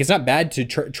get. Like, it's not bad to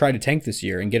try to tank this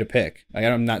year and get a pick. Like,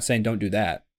 I'm not saying don't do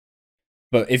that.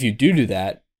 But if you do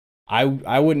that, I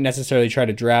wouldn't necessarily try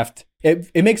to draft.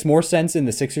 It makes more sense in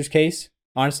the Sixers case,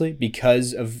 honestly,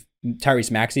 because of Tyrese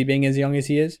Maxey being as young as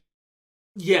he is.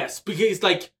 Yes, because,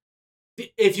 like,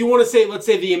 if you want to say, let's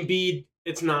say the Embiid,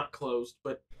 it's not closed,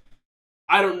 but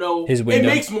I don't know. His window.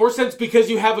 It makes more sense because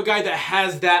you have a guy that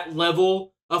has that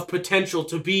level of potential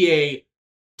to be a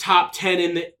top 10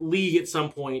 in the league at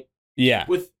some point. Yeah.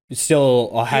 It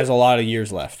still has a lot of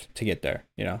years left to get there,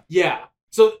 you know? Yeah.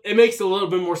 So it makes a little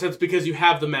bit more sense because you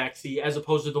have the Maxey as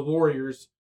opposed to the Warriors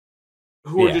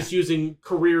who are just using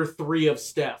career 3 of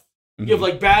Steph. Mm-hmm. You have,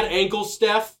 like, bad ankle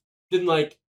Steph, then,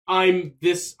 like, I'm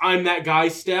that guy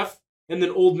Steph, and then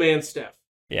old man Steph.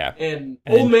 Yeah. And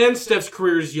old man Steph's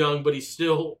career is young, but he's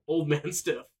still old man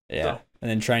Steph. Yeah. So. And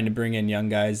then trying to bring in young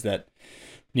guys that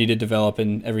need to develop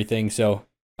and everything. So,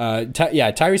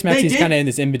 Tyrese Maxey's kind of in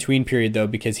this in-between period, though,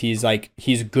 because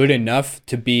he's good enough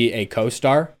to be a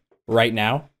co-star right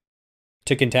now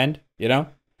to contend, you know?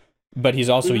 But he's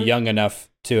also young enough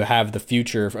to have the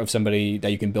future of somebody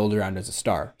that you can build around as a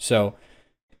star. So,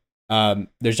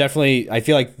 there's definitely, I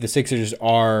feel like the Sixers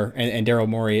are, and Daryl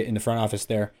Morey in the front office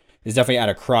there, is definitely at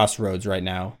a crossroads right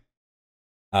now.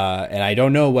 And I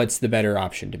don't know what's the better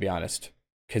option, to be honest,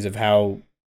 because of how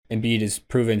Embiid is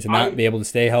proven to not be able to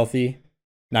stay healthy.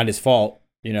 Not his fault,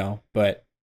 you know, but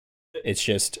it's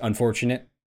just unfortunate.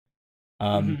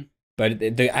 But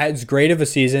as great of a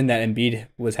season that Embiid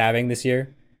was having this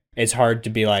year, it's hard to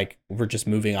be like, we're just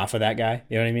moving off of that guy.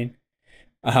 You know what I mean?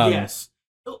 Yes.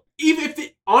 Even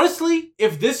honestly,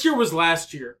 if this year was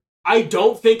last year, I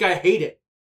don't think I hate it.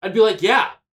 I'd be like,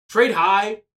 yeah, trade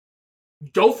high,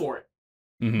 go for it.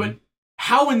 Mm-hmm. But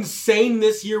how insane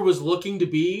this year was looking to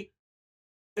be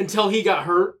until he got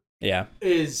hurt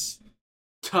is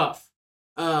tough.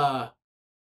 But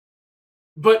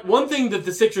one thing that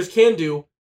the Sixers can do,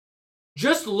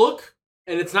 just look,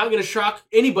 and it's not going to shock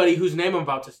anybody whose name I'm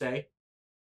about to say.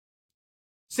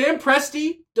 Sam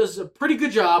Presti does a pretty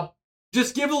good job.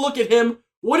 Just give a look at him.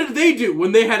 What did they do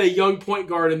when they had a young point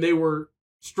guard and they were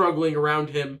struggling around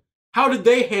him? How did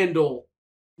they handle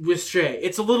with Shea?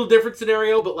 It's a little different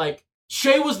scenario, but like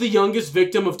Shea was the youngest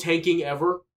victim of tanking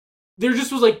ever. There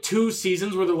just was like 2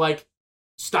 seasons where they're like,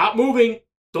 stop moving.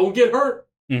 Don't get hurt.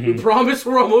 Mm-hmm. We promise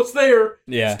we're almost there.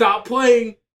 Yeah. Stop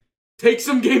playing. Take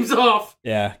some games off.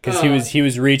 Yeah, because he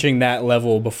was reaching that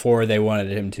level before they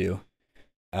wanted him to.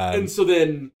 And so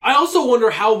then, I also wonder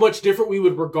how much different we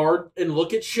would regard and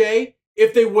look at Shea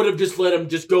if they would have just let him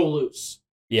just go loose.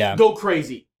 Yeah. Go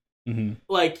crazy. Mm-hmm.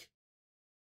 Like,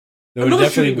 there would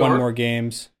definitely won more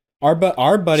games. Our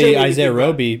buddy Isaiah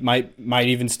Roby might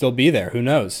even still be there. Who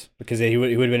knows? Because he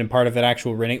would have been a part of that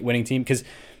actual winning team. Because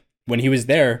when he was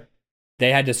there,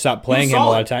 they had to stop playing him a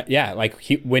lot of time. Yeah, like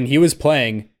when he was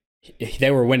playing,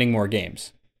 they were winning more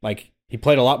games. Like, he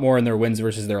played a lot more in their wins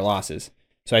versus their losses.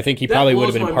 So I think he probably would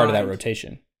have been part of that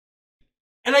rotation.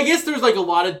 And I guess there's like a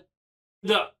lot of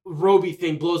the Roby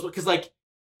thing blows because like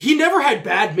he never had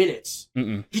bad minutes.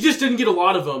 Mm-mm. He just didn't get a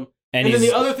lot of them. And then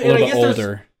the other thing, a little bit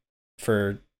older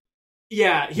for he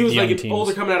was like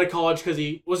older coming out of college because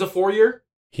he was a 4-year.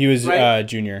 He was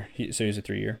junior, so he was a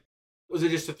 3-year. Was it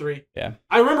just a 3? Yeah.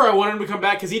 I remember I wanted him to come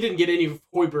back because he didn't get any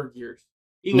Hoiberg years.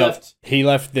 He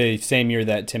left the same year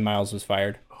that Tim Miles was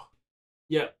fired.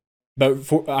 Yeah.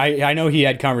 But I know he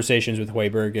had conversations with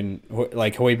Hoiberg, and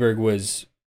like Hoiberg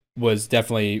was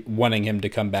definitely wanting him to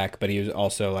come back, but he was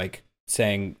also like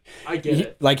saying, I get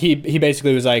it. Like he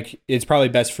basically was like, it's probably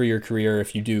best for your career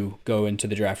if you do go into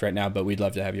the draft right now, but we'd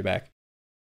love to have you back.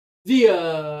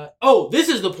 This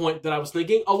is the point that I was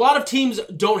thinking. A lot of teams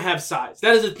don't have size.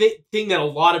 That is a thing that a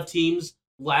lot of teams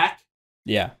lack.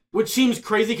 Yeah. Which seems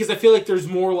crazy because I feel like there's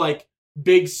more like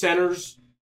big centers.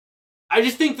 I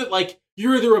just think that like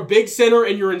you're either a big center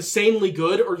and you're insanely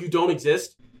good or you don't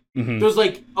exist. Mm-hmm. There's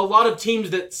like a lot of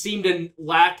teams that seem to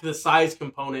lack the size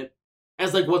component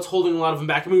as like what's holding a lot of them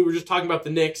back. I mean, we were just talking about the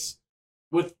Knicks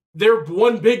with their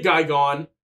one big guy gone.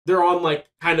 They're on like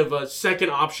kind of a second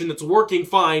option that's working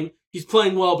fine. He's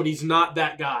playing well, but he's not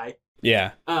that guy.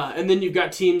 Yeah. And then you've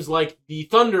got teams like the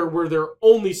Thunder where their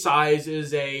only size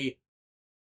is a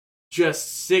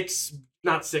just 6,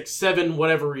 not 6, 7,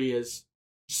 whatever he is.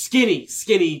 Skinny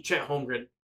Chet Holmgren.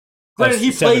 Granted,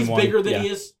 he plays 7'1", bigger than he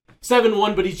is.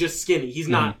 7'1", but he's just skinny. He's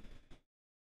not.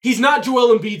 He's not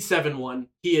Joel Embiid 7'1".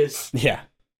 He is. Yeah,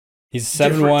 he's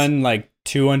 7'1", like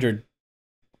 200,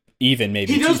 even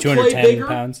maybe 210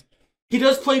 pounds. He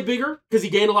does play bigger because he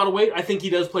gained a lot of weight. I think he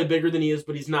does play bigger than he is,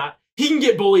 but he's not. He can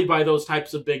get bullied by those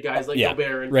types of big guys like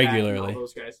Gobert and regularly. Pat and all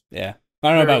those guys. Yeah, I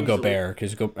don't know about Gobert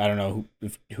because I don't know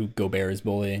who Gobert is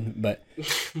bullying, but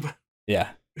yeah,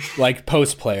 like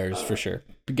post players for sure.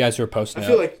 Guys who are posting. I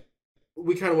feel like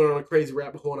we kind of went on a crazy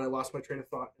rabbit hole and I lost my train of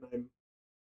thought.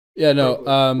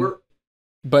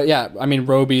 But yeah, I mean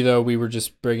Roby though, we were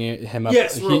just bringing him up.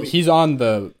 Yes, he's on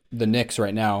the Knicks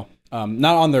right now.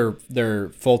 Not on their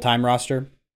full-time roster,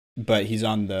 but he's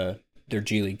on their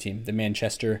G League team, the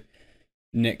Manchester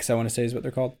Knicks, I want to say is what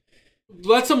they're called.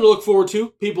 That's something to look forward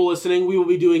to. People listening, we will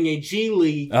be doing a G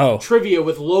League trivia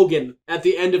with Logan at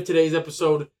the end of today's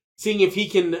episode, seeing if he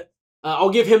can. I'll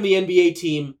give him the NBA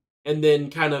team and then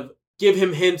kind of give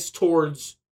him hints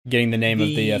towards getting the name of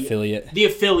the affiliate. The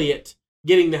affiliate,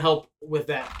 getting the help with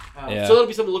that. So that'll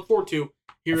be something to look forward to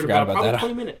here in about probably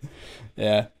 20 minutes.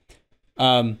 Yeah.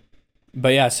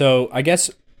 But yeah, so I guess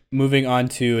moving on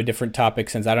to a different topic,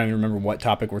 since I don't even remember what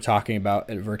topic we're talking about,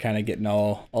 and we're kind of getting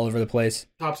all over the place.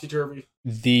 Topsy-turvy.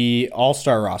 The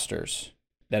all-star rosters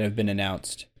that have been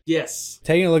announced. Yes.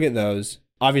 Taking a look at those.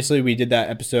 Obviously, we did that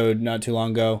episode not too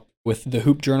long ago with the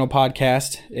Hoop Journal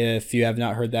podcast. If you have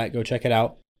not heard that, go check it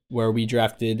out, where we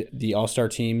drafted the all-star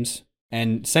teams.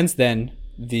 And since then,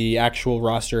 the actual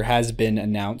roster has been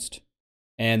announced.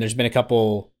 And there's been a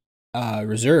couple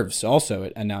reserves also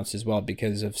announced as well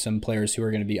because of some players who are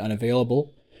going to be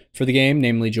unavailable for the game,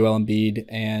 namely Joel Embiid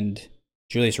and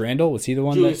Julius Randle. Was he the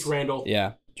one? Julius Randle.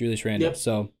 Yeah, Julius Randle. Yep.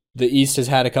 So the East has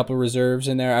had a couple reserves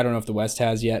in there. I don't know if the West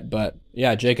has yet, but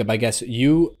yeah, Jacob, I guess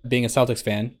you, being a Celtics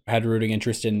fan, had rooting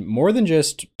interest in more than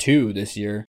just two this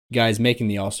year guys making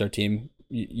the All-Star team.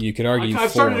 You could argue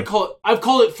I've started to call it. I've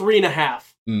called it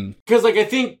 3.5 because I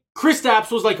think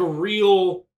Kristaps was like a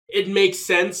real. It makes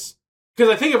sense. Because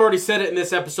I think I've already said it in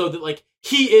this episode that,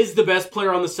 he is the best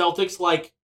player on the Celtics,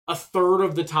 a third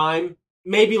of the time.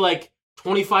 Maybe,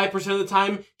 25% of the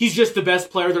time. He's just the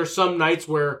best player. There's some nights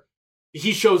where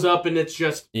he shows up and it's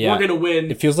just, we're going to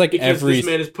win. It feels like because this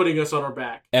man is putting us on our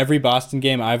back. Every Boston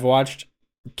game I've watched,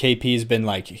 KP's been,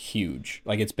 huge.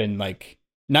 It's been,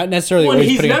 not necessarily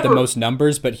always putting up the most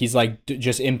numbers, but he's,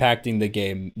 just impacting the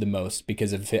game the most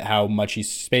because of how much he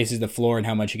spaces the floor and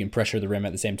how much he can pressure the rim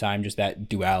at the same time. Just that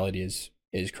duality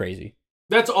is crazy.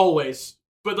 That's always.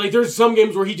 But, there's some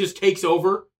games where he just takes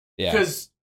over because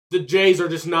the Jays are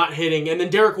just not hitting. And then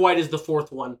Derek White is the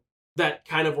fourth one that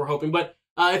kind of we're hoping. But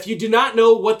if you do not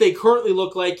know what they currently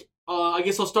look like, I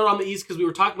guess I'll start on the East because we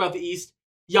were talking about the East.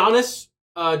 Giannis,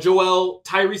 Joel,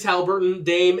 Tyrese Halliburton,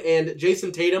 Dame, and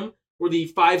Jason Tatum were the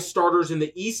 5 starters in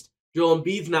the East. Joel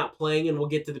Embiid's not playing, and we'll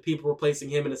get to the people replacing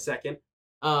him in a second.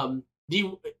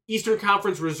 The Eastern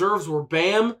Conference reserves were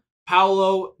Bam,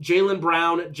 Paolo, Jaylen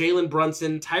Brown, Jalen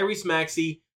Brunson, Tyrese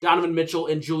Maxey, Donovan Mitchell,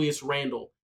 and Julius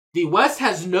Randle. The West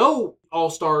has no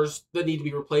All-Stars that need to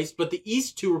be replaced, but the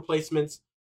East 2 replacements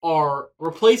are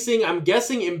replacing, I'm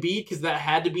guessing Embiid, because that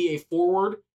had to be a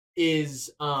forward,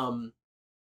 is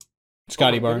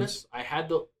Scotty Barnes.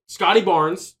 Scotty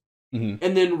Barnes. Mm-hmm.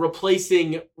 And then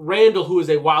replacing Randall, who is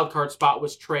a wild card spot,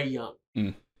 was Trae Young.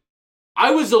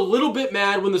 I was a little bit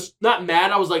mad when not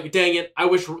mad, I was like, dang it, I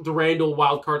wish the Randall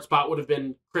wild card spot would have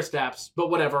been Kristaps, but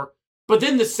whatever. But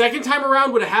then the second time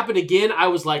around, when it happened again, I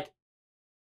was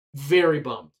very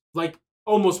bummed.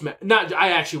 Almost mad.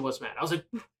 I actually was mad. I was like,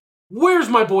 where's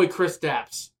my boy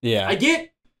Kristaps? Yeah. I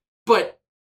get, but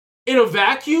in a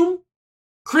vacuum,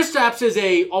 Kristaps is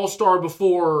a all-star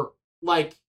before,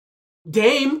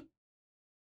 Dame.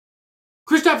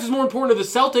 Kristaps is more important to the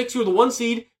Celtics, who are the 1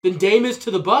 seed, than Dame is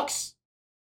to the Bucks.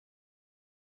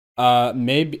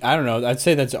 Maybe, I don't know. I'd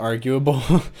say that's arguable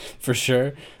for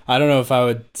sure. I don't know if I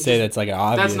would say that's an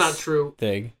obvious. That's not true.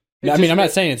 Thing. I'm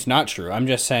not saying it's not true. I'm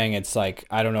just saying it's I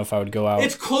don't know if I would go out.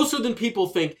 It's closer than people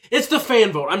think. It's the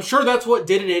fan vote. I'm sure that's what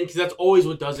did it in because that's always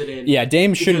what does it in. Yeah,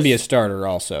 Dame shouldn't be a starter.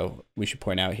 Also, we should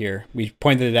point out here. We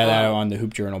pointed that out on the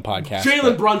Hoop Journal podcast.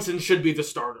 Jalen Brunson should be the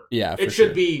starter. Yeah, it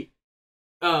should be.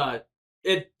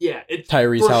 It's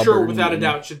Tyrese for Halliburton, sure, without a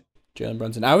doubt, should. Jalen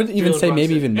Brunson. I would even say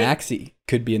maybe even Maxey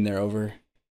could be in there over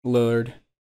Lillard.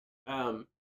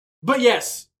 But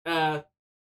yes,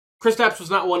 Kristaps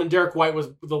was not one, and Derek White was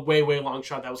the way long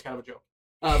shot. That was kind of a joke.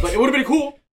 But it would have been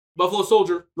cool. Buffalo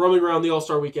Soldier roaming around the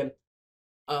All-Star weekend.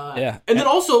 And then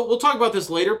also, we'll talk about this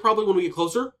later, probably when we get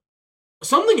closer.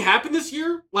 Something happened this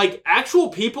year. Actual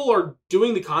people are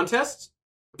doing the contests.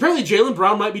 Apparently, Jaylen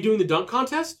Brown might be doing the dunk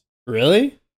contest.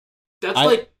 Really? That's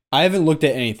I haven't looked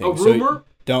at anything. A rumor?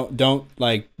 So don't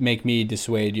like make me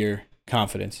dissuade your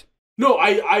confidence. No,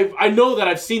 I know that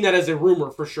I've seen that as a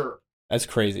rumor for sure. That's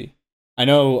crazy. I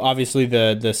know, obviously,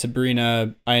 the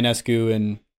Sabrina Ionescu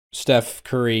and Steph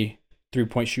Curry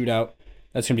 3-point shootout.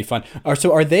 That's gonna be fun.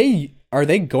 So are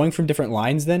they going from different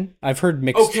lines then? I've heard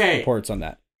mixed reports on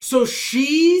that. So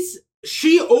she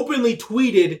openly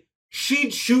tweeted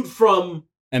she'd shoot from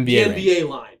NBA the NBA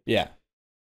line. Yeah.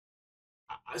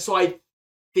 So I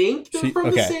think they're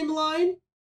from the same line.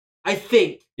 I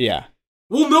think. Yeah.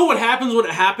 We'll know what happens when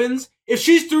it happens. If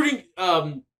she's shooting,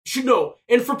 should know.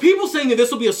 And for people saying that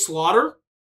this will be a slaughter,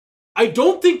 I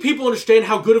don't think people understand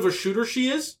how good of a shooter she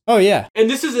is. Oh yeah. And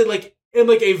this is in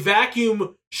a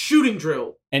vacuum shooting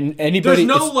drill. And anybody,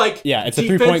 there's no it's a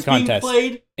 3-point contest.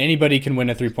 Anybody can win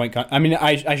a 3-point contest. I mean,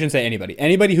 I shouldn't say anybody.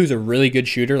 Anybody who's a really good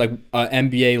shooter, like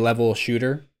NBA level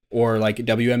shooter or like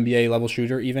WNBA level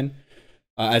shooter, even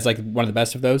as like one of the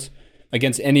best of those,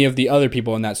 against any of the other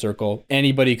people in that circle,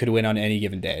 anybody could win on any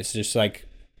given day. It's just like,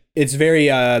 it's very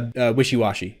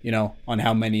wishy-washy, on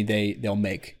how many they'll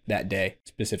make that day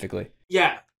specifically.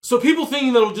 Yeah. So people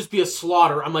thinking that it'll just be a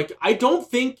slaughter, I'm like, I don't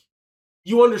think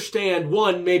you understand,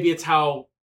 one, maybe it's how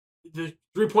the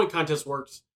 3-point contest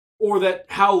works, or that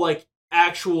how like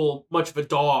actual much of a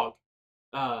dog.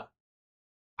 I'm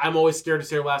always scared to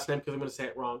say her last name because I'm going to say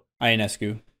it wrong.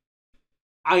 Ionescu.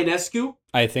 Ionescu?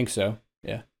 I think so.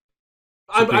 Yeah.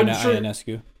 I'm sure.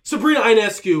 Ionescu. Sabrina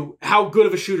Ionescu, how good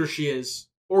of a shooter she is.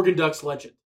 Oregon Ducks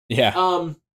legend.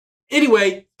 Yeah.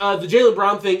 Anyway, the Jaylen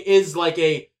Brown thing is like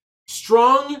a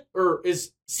strong, or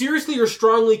is seriously or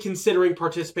strongly considering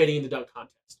participating in the dunk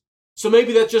contest. So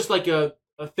maybe that's just like a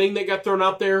thing that got thrown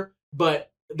out there,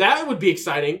 but that would be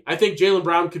exciting. I think Jaylen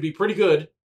Brown could be pretty good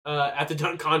at the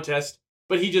dunk contest,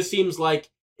 but he just seems like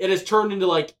it has turned into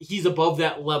like he's above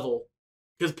that level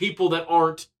because people that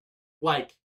aren't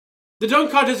like the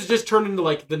dunk contest has just turned into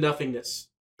like the nothingness.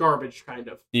 Garbage, kind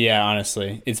of. Yeah,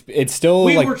 honestly, it's still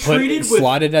like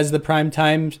slotted as the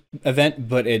primetime event,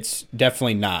 but it's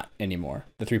definitely not anymore.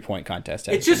 The 3-point contest.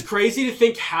 It's just crazy to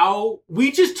think how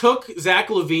we just took Zach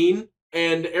LaVine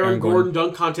and Aaron Gordon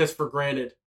dunk contest for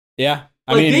granted. Yeah,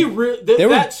 I mean,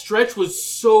 that stretch was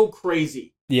so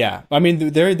crazy. Yeah, I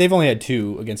mean, they've only had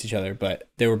 2 against each other, but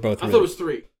they were both. I thought it was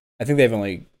 3. I think they've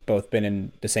only both been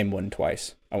in the same one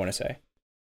twice. I want to say,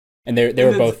 and they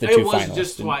were both the 2 finalists. It was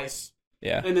just twice.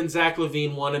 Yeah. And then Zach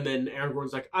LaVine won, and then Aaron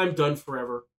Gordon's like, I'm done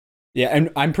forever. Yeah, and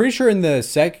I'm pretty sure in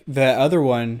the other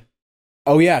one,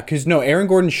 oh yeah, because no, Aaron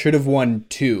Gordon should have won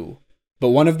 2, but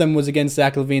one of them was against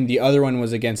Zach LaVine, the other one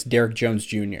was against Derrick Jones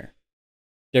Jr.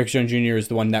 Derrick Jones Jr. is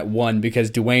the one that won because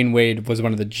Dwayne Wade was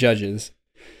one of the judges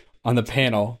on the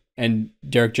panel, and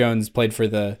Derrick Jones played for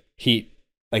the Heat.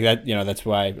 Like that, that's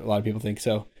why a lot of people think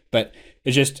so. But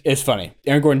it's funny.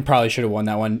 Aaron Gordon probably should have won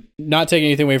that one. Not taking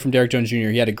anything away from Derrick Jones Jr.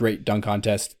 He had a great dunk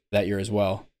contest that year as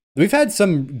well. We've had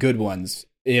some good ones,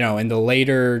 in the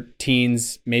later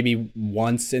teens, maybe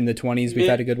once in the 20s we've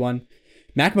had a good one.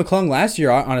 Mac McClung last year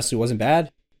honestly wasn't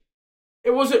bad.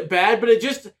 It wasn't bad, but it's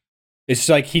just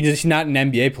like he's not an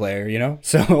NBA player,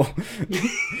 so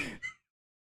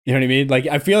you know what I mean? Like,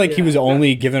 I feel like he was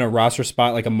only given a roster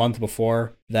spot like a month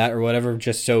before that or whatever,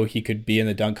 just so he could be in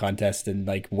the dunk contest and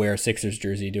like wear a Sixers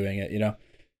jersey doing it,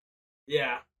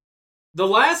 Yeah. The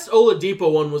last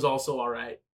Oladipo one was also all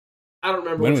right. I don't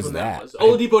remember which one that was.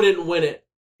 Oladipo didn't win it.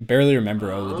 Barely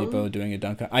remember Oladipo doing a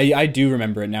dunk. I do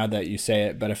remember it now that you say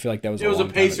it, but I feel like that was a long time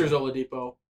ago. It was a Pacers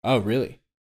Oladipo. Oh, really?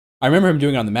 I remember him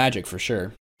doing it on the Magic for sure.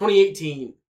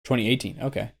 2018. 2018,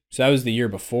 okay. So that was the year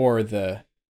before the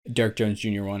Derrick Jones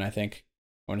Jr. one, I think.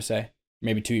 I want to say.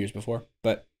 Maybe 2 years before.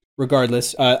 But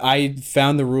regardless, I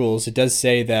found the rules. It does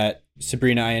say that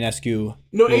Sabrina Ionescu...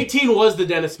 No, 18 was the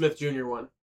Dennis Smith Jr. one.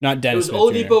 Not Dennis Smith Jr. It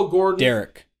was Oladipo, Gordon...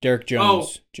 Derrick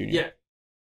Jones Jr. Yeah.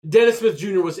 Dennis Smith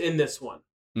Jr. was in this one.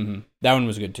 Mm-hmm. That one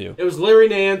was good too. It was Larry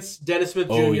Nance, Dennis Smith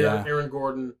Jr., Aaron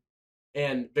Gordon,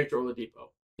 and Victor Oladipo.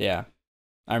 Yeah.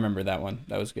 I remember that one.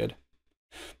 That was good.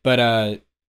 But,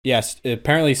 yes,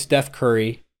 apparently Steph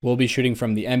Curry will be shooting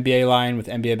from the NBA line with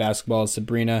NBA basketballs.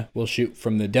 Sabrina will shoot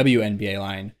from the WNBA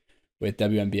line with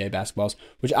WNBA basketballs,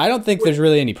 which I don't think there's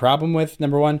really any problem with,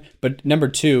 number one. But number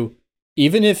two,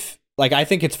 even if, like, I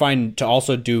think it's fine to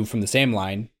also do from the same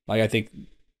line. Like, I think,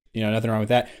 nothing wrong with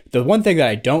that. The one thing that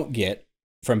I don't get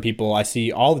from people I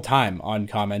see all the time on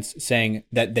comments saying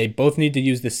that they both need to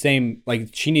use the same, like,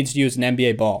 she needs to use an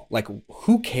NBA ball. Like,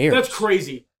 who cares? That's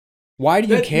crazy. Why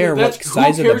do you care what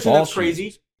size of the ball? That's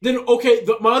crazy. Then, okay,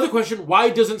 my other question, why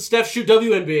doesn't Steph shoot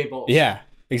WNBA balls? Yeah,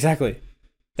 exactly.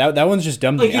 That one's just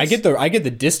dumb to me. I get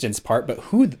the distance part, but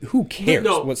who cares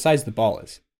what size the ball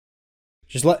is?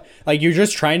 Just you're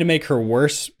just trying to make her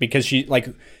worse because she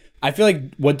I feel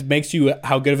like what makes you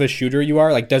how good of a shooter you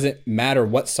are doesn't matter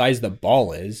what size the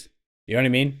ball is. You know what I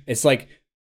mean? It's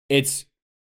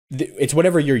it's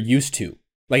whatever you're used to.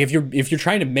 Like if you're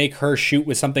trying to make her shoot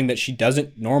with something that she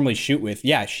doesn't normally shoot with,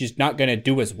 yeah, she's not gonna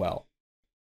do as well.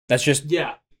 That's just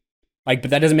but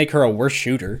that doesn't make her a worse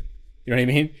shooter. You know what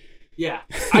I mean? Yeah,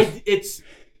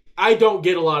 I don't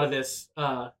get a lot of this,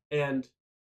 and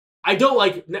I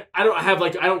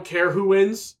don't care who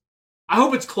wins. I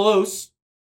hope it's close.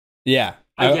 Yeah,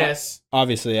 I guess.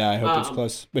 Obviously, yeah, I hope it's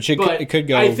close, but it could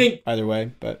go either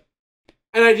way. But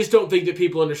and I just don't think that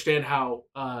people understand how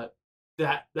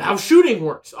how shooting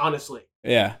works. Honestly,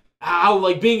 yeah,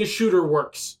 how being a shooter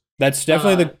works. That's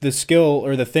definitely the skill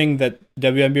or the thing that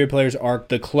WNBA players are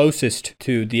the closest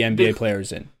to the NBA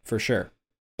players in, for sure.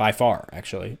 By far,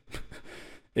 actually,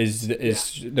 is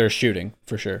their shooting,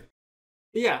 for sure.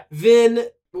 Yeah. Then,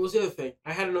 what was the other thing?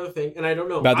 I had another thing, and I don't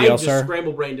know. About the All-Star? I just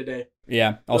scrambled brain today.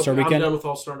 Yeah, All-Star weekend? I'm done with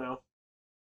All-Star now.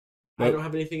 What? I don't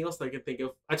have anything else that I can think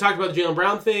of. I talked about the Jaylen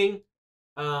Brown thing.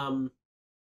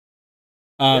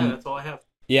 That's all I have.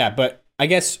 Yeah, but I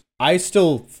guess I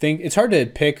still think it's hard to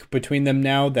pick between them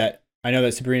now that I know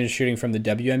that Sabrina's shooting from the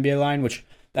WNBA line, which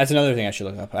that's another thing I should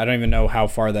look up. I don't even know how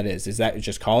far that is. Is that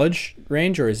just college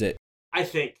range or is it? I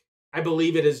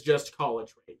believe it is just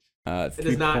college range.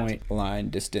 3-point line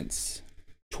distance.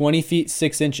 20 feet,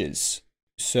 6 inches.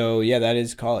 So, yeah, that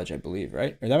is college, I believe,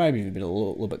 right? Or that might be a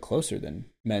little bit closer than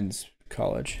men's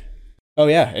college. Oh,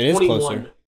 yeah, it is 21.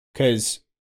 Closer. Because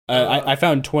I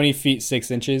found 20 feet, 6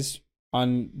 inches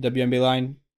on WNBA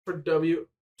line. For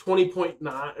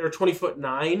 20.9 or 20 foot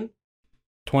 9.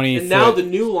 20 and now the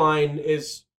new line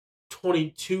is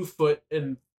 22 foot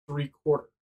and 3/4.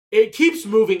 It keeps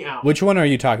moving out. Which one are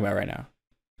you talking about right now?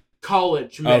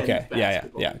 College men's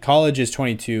basketball. Yeah. College is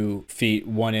 22 feet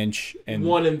 1 inch and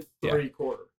 1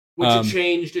 3/4, which it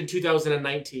changed in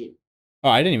 2019. Oh,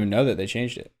 I didn't even know that they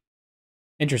changed it.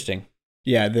 Interesting.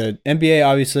 Yeah, the NBA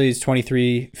obviously is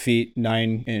 23 feet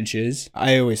 9 inches.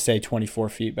 I always say 24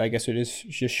 feet, but I guess it is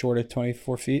just short of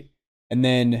 24 feet. And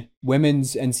then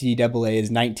women's NCAA is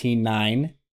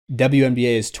 19.9.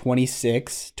 WNBA is 20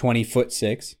 foot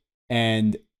 6.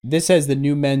 And this says the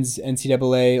new men's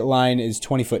NCAA line is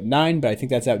 20 foot 9, but I think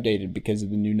that's outdated because of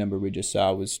the new number we just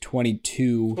saw was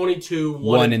 22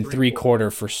 1 and 3/4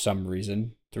 for some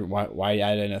reason. Why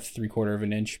add in a 3/4 of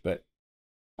an inch? But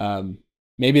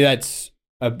maybe that's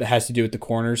has to do with the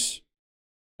corners.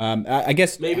 I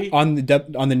guess maybe on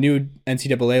the new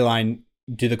NCAA line,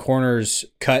 do the corners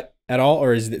cut at all,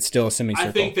 or is it still a semicircle?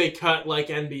 I think they cut like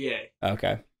NBA.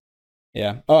 Okay.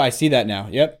 Yeah. Oh, I see that now.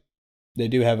 Yep. They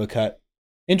do have a cut.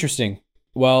 Interesting.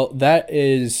 Well, that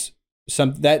is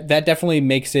that definitely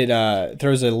makes it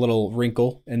throws a little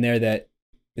wrinkle in there that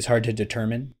is hard to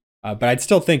determine. But I'd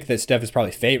still think that Steph is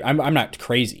probably favorite. I'm not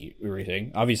crazy or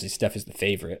anything. Obviously, Steph is the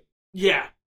favorite. Yeah.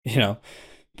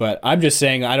 But I'm just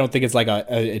saying I don't think it's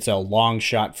it's a long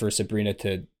shot for Sabrina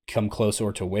to come close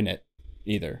or to win it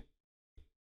either.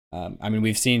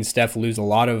 We've seen Steph lose a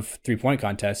lot of 3-point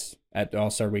contests at the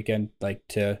All-Star weekend,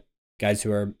 to guys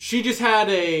who are... She just had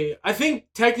I think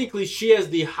technically she has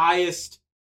the highest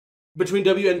between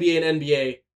WNBA and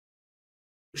NBA.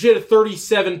 She had a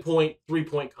 37-point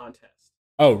 3-point contest.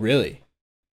 Oh, really?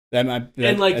 And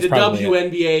the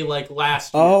WNBA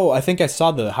last year. Oh, I think I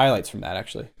saw the highlights from that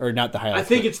actually. Or not the highlights. I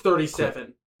think it's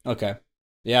 37. Okay.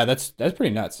 Yeah, that's pretty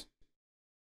nuts.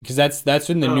 Because that's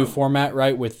in the new format,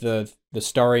 right? With the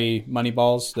starry money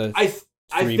balls. I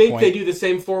think they do the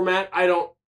same format. I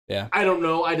don't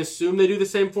know. I'd assume they do the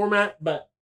same format, but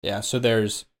yeah. So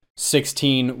there's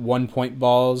 16 1-point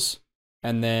balls,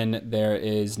 and then there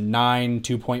is 9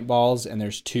 2-point balls, and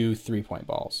there's 2 3-point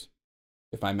balls.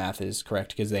 If my math is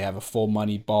correct, because they have a full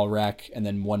money ball rack and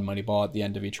then 1 money ball at the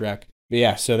end of each rack. But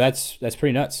yeah, so that's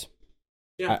pretty nuts.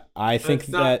 Yeah, I think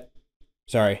that.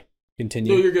 Sorry,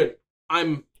 continue. No, you're good.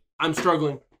 I'm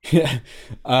struggling. Yeah,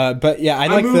 but yeah, I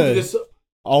like the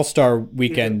All-Star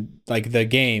weekend, the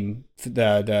game,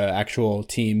 the actual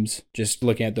teams. Just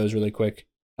looking at those really quick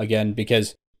again,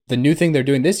 because the new thing they're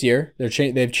doing this year,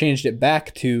 they've changed it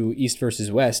back to East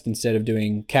versus West instead of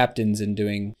doing captains and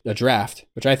doing a draft,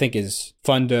 which I think is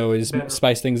fun to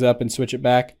spice things up and switch it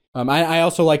back. I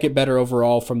also like it better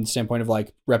overall from the standpoint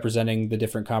of representing the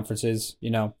different conferences.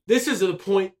 This is the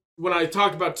point when I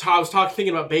talked about thinking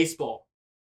about baseball.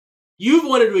 You've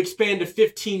wanted to expand to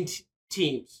 15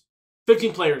 teams.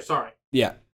 15 players, sorry.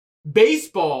 Yeah.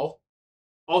 Baseball,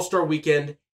 All-Star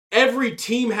Weekend, every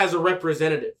team has a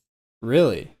representative.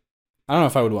 Really? I don't know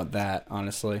if I would want that,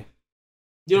 honestly.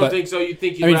 You don't think so? You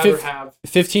think you'd rather have...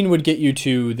 15 would get you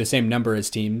to the same number as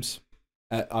teams.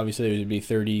 Obviously, it would be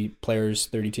 30 players,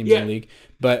 30 teams in the league.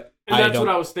 But and that's what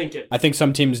I was thinking. I think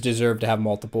some teams deserve to have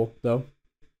multiple, though.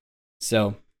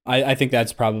 So I think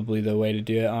that's probably the way to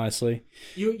do it, honestly.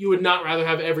 You would not rather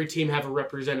have every team have a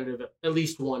representative, at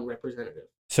least one representative.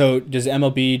 So does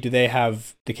MLB, do they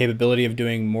have the capability of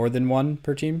doing more than one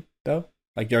per team, though?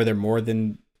 Like, are there more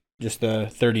than just the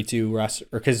 32 roster?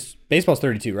 Or because baseball's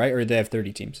 32, right? Or do they have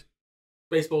 30 teams?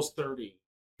 Baseball's 30.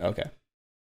 Okay.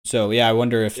 So, yeah, I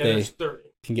wonder if they 30.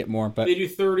 Can get more. But they do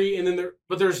 30, and then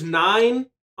there's 9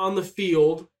 on the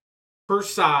field per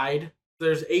side.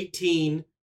 There's 18.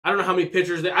 I don't know how many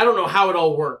pitchers. I don't know how it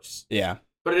all works. Yeah.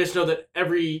 But I just know that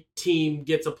every team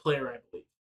gets a player, I believe.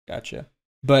 Gotcha.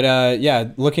 But,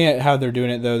 yeah, looking at how they're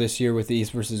doing it, though, this year with the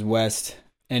East versus West,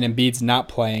 and Embiid's not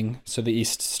playing, so the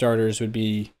East starters would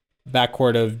be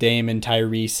backcourt of Dame and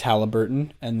Tyrese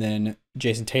Halliburton, and then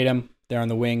Jason Tatum there on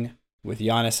the wing with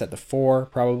Giannis at the 4,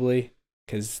 probably,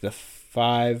 because the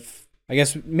 5, I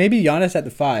guess maybe Giannis at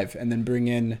the 5, and then bring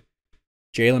in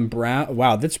Jaylen Brown.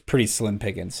 Wow, that's pretty slim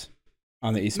pickings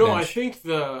on the East bench. No, I think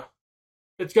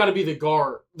it's got to be the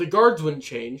guard. The guards wouldn't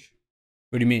change.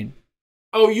 What do you mean?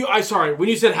 Oh, sorry. When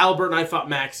you said Halliburton, I thought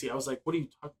Maxey. I was like, what are you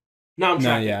talking? Now I'm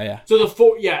tracking. Yeah. So the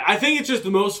 4, I think it's just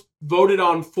the most voted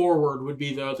on forward would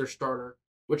be the other starter,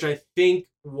 which I think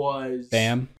was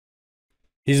Bam.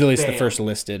 He's at least the first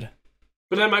listed.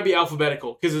 But that might be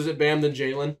alphabetical, because is it Bam then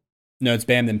Jalen? No, it's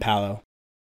Bam then Paolo.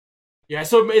 Yeah,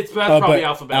 so that's probably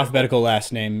alphabetical. Alphabetical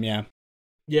last name, yeah.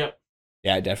 Yep.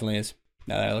 Yeah, it definitely is,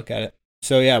 now that I look at it.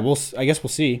 So, yeah, I guess we'll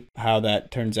see how that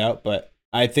turns out, but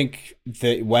I think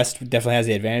the West definitely has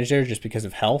the advantage there just because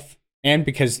of health, and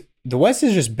because the West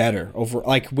is just better over.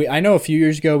 Like, I know a few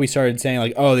years ago we started saying,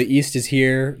 like, oh, the East is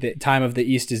here, the time of the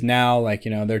East is now, like,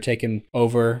 they're taking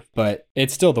over, but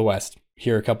it's still the West.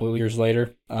 Here a couple of years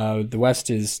later, the West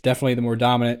is definitely the more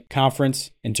dominant conference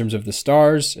in terms of the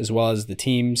stars as well as the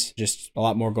teams. Just a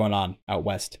lot more going on out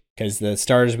West, because the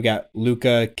starters, we got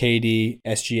Luka, KD,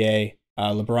 SGA,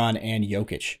 LeBron, and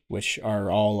Jokic, which are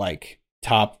all like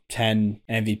top 10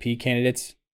 MVP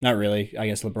candidates. Not really, I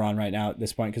guess LeBron right now at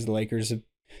this point, because the Lakers have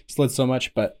slid so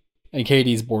much, and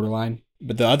KD's borderline.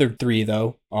 But the other 3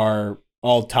 though are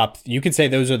all top. You could say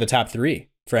those are the top 3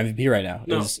 for MVP right now.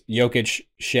 No. Is Jokic,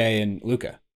 Shea, and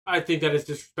Luka. I think that is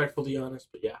disrespectful to Giannis,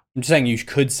 but yeah. I'm just saying you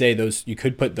could say those. You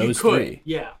could put those 3.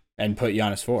 Yeah. And put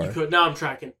Giannis 4. You could. Now I'm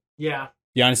tracking. Yeah.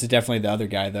 Giannis is definitely the other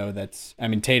guy though.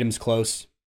 Tatum's close,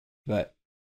 but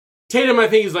Tatum I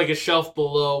think is like a shelf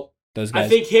below. Those guys. I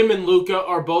think him and Luka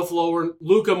are both lower.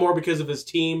 Luka more because of his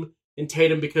team, and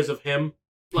Tatum because of him.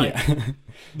 Like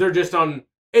they're just on.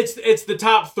 It's the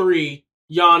top 3: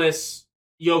 Giannis,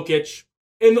 Jokic.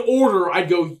 In the order, I'd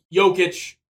go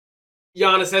Jokic,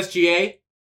 Giannis, SGA,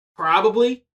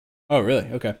 probably. Oh, really?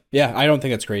 Okay. Yeah, I don't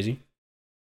think that's crazy.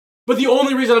 But the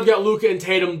only reason I've got Luka and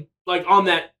Tatum like on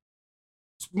that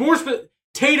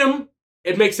Tatum,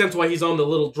 it makes sense why he's on the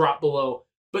little drop below.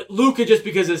 But Luka just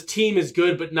because his team is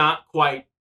good, but not quite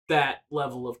that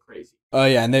level of crazy. Oh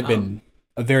yeah, and they've been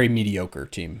a very mediocre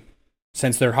team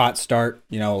since their hot start.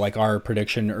 Like our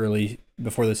prediction early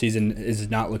before the season is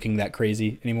not looking that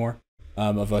crazy anymore.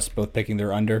 Of us both picking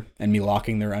their under and me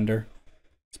locking their under.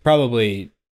 It's going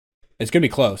to be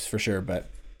close for sure, but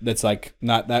that's like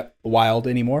not that wild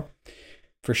anymore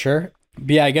for sure.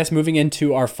 But yeah, I guess moving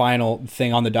into our final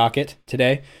thing on the docket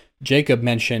today, Jacob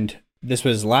mentioned, this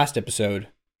was last episode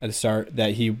at the start,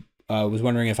 that he was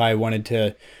wondering if I wanted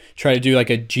to try to do like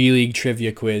a G League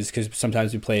trivia quiz, because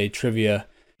sometimes we play trivia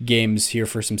games here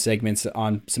for some segments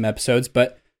on some episodes,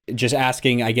 but just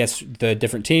asking, I guess, the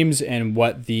different teams and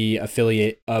what the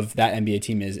affiliate of that NBA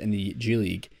team is in the G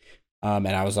League. And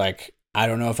I was like, I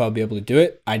don't know if I'll be able to do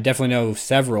it. I definitely know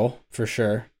several for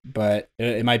sure, but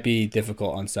it might be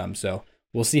difficult on some. So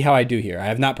we'll see how I do here. I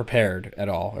have not prepared at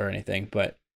all or anything,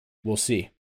 but we'll see.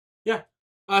 Yeah.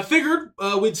 I figured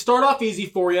we'd start off easy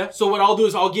for you. So what I'll do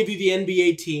is I'll give you the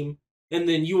NBA team, and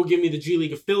then you will give me the G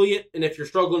League affiliate. And if you're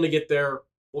struggling to get there,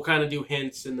 we'll kind of do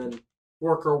hints and then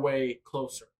work our way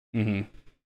closer. Mm-hmm.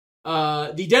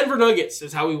 The Denver Nuggets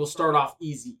is how we will start off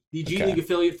easy. The G League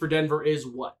affiliate for Denver is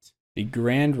what? The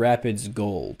Grand Rapids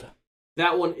Gold.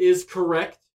 That one is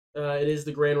correct. It is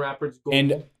the Grand Rapids Gold.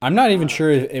 And I'm not even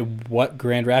sure what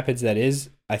Grand Rapids that is.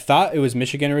 I thought it was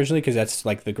Michigan originally, because that's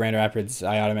like the Grand Rapids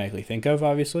I automatically think of,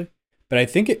 obviously. But I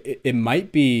think it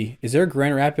might be... Is there a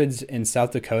Grand Rapids in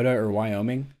South Dakota or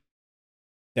Wyoming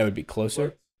that would be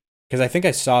closer? Because I think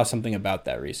I saw something about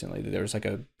that recently, that there was like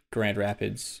a Grand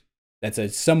Rapids that's a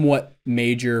somewhat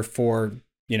major for,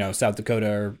 South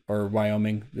Dakota or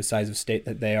Wyoming, the size of state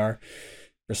that they are,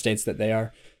 or states that they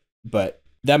are. But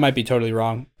that might be totally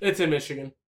wrong. It's in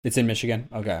Michigan. It's in Michigan?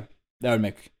 Okay. That would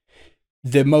make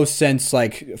the most sense,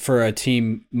 like, for a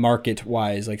team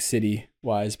market-wise, like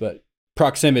city-wise, but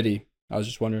proximity, I was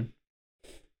just wondering.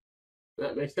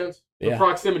 That makes sense. Yeah. The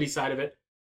proximity side of it.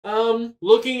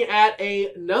 Looking at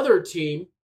another team,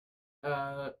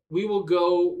 we will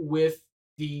go with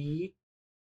the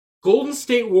Golden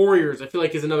State Warriors. I feel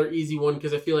like is another easy one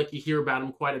because I feel like you hear about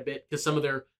them quite a bit because some of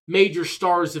their major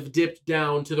stars have dipped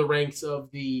down to the ranks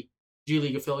of the G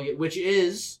League affiliate, which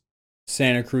is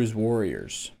Santa Cruz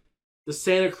Warriors. The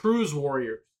Santa Cruz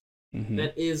Warriors. Mm-hmm.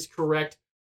 That is correct.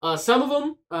 Some of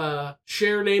them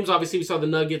share names. Obviously, we saw the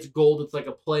Nuggets gold. It's like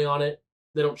a play on it.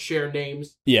 They don't share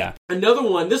names. Yeah. Another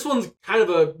one. This one's kind of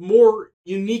a more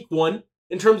unique one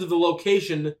in terms of the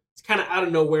location. It's kind of out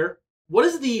of nowhere. What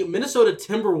is the Minnesota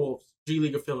Timberwolves G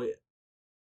League affiliate?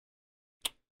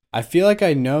 I feel like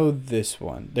I know this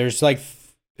one. There's like,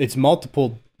 it's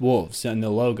multiple wolves in the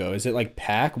logo. Is it like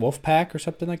Wolf Pack or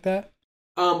something like that?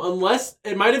 Unless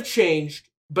it might have changed,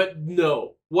 but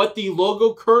no. What the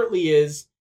logo currently is,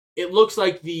 it looks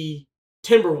like the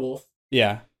Timberwolf.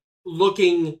 Yeah.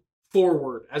 Looking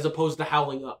forward as opposed to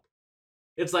howling up.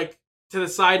 It's like to the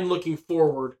side and looking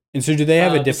forward. And so do they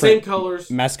have a different same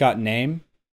colors. Mascot name?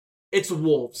 It's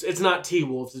Wolves. It's not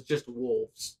T-Wolves. It's just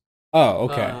Wolves. Oh,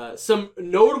 okay. Some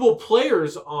notable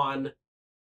players on...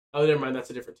 Oh, never mind. That's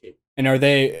a different team. And are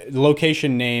they... The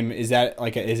location name, is that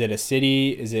like... is it a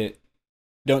city? Is it...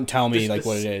 Don't tell me like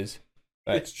what it is.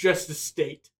 But it's just a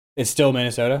state. It's still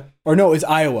Minnesota? Or no, it's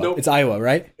Iowa. Nope. It's Iowa,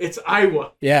 right? It's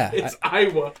Iowa. Yeah. It's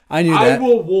Iowa. I knew that.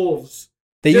 Iowa Wolves.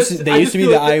 They used to be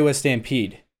the Iowa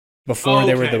Stampede. Before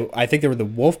they were the... I think they were the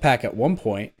Wolfpack at one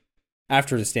point.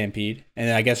 After the Stampede. And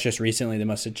then I guess just recently they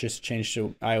must have just changed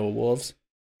to Iowa Wolves.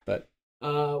 But...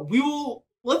 we will...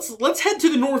 Let's head to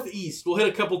the Northeast. We'll hit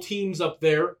a couple teams up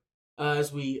there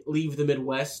as we leave the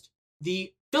Midwest.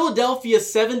 The Philadelphia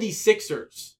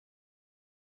 76ers.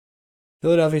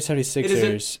 Philadelphia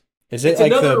 76ers. Is it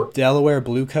like the Delaware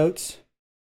Bluecoats?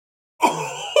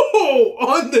 Oh,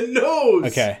 on the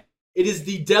nose. Okay. It is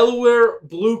the Delaware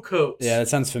Bluecoats. Yeah, that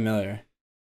sounds familiar.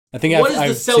 I think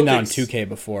I've seen that on 2K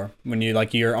before. When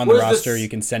you're on the roster, you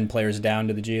can send players down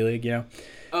to the G League, you know?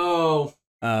 Oh.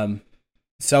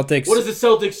 Celtics. What is the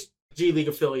Celtics G League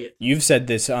affiliate? You've said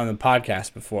this on the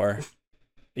podcast before.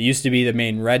 It used to be the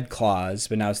Maine Red Claws,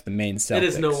 but now it's the Maine Celtics.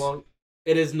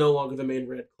 It is no longer the Maine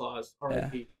Red Claws.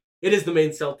 R.I.P. Yeah. It is the Maine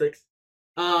Celtics.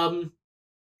 Trying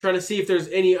to see if there's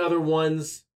any other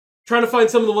ones. Trying to find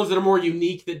some of the ones that are more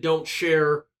unique that don't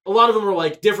share. A lot of them are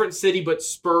like different city, but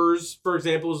Spurs, for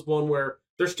example, is one where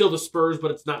they're still the Spurs,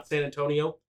 but it's not San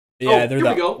Antonio. Yeah, here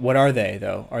we go. What are they,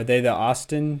 though? Are they the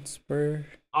Austin Spurs?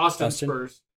 Austin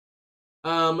Spurs.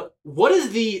 What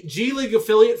is the G League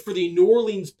affiliate for the New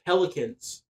Orleans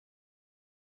Pelicans?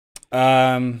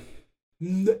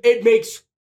 It makes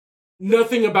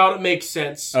nothing about it makes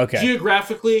sense. Okay.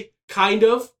 Geographically, kind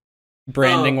of.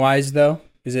 Branding wise, though,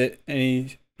 is it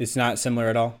any? It's not similar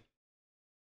at all.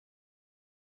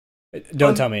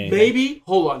 Don't tell me anything. Maybe.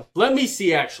 Hold on. Let me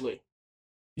see. Actually,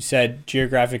 you said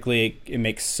geographically it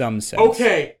makes some sense.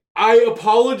 Okay, I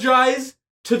apologize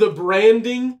to the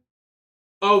branding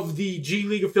of the G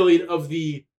League affiliate of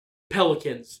the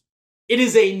Pelicans. It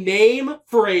is a name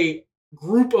for a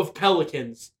group of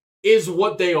pelicans, is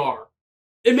what they are.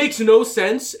 It makes no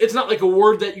sense. It's not like a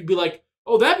word that you'd be like,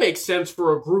 oh, that makes sense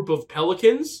for a group of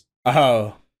pelicans.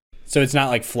 Oh, so it's not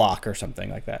like flock or something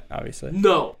like that, obviously.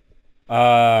 No.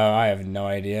 I have no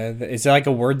idea. Is it like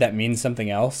a word that means something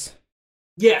else?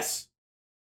 Yes.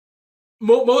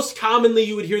 Most commonly,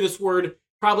 you would hear this word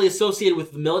probably associated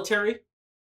with the military.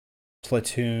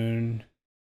 Platoon,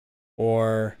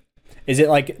 or is it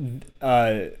like in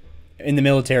the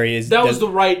military? You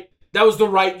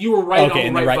were right. Okay,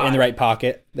 in the right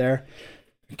pocket there.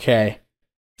 Okay,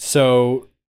 so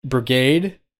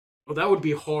brigade. Well, that would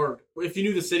be hard. If you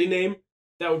knew the city name,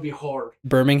 that would be hard.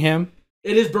 Birmingham.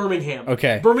 It is Birmingham.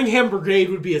 Okay. Birmingham Brigade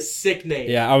would be a sick name.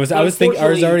 Yeah, I was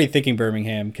already thinking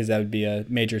Birmingham because that would be a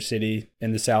major city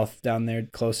in the South down there,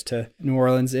 close to New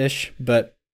Orleans ish.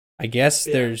 But I guess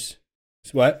there's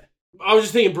what? I was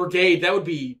just thinking Brigade. That would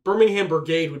be Birmingham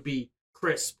Brigade would be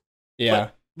crisp.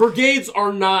 Yeah. But brigades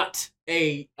are not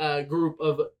a group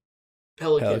of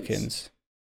pelicans.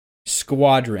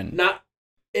 Squadron.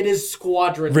 It is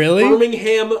Squadron. Really?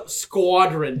 Birmingham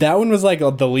Squadron. That one was like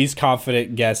the least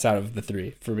confident guess out of the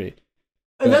three for me.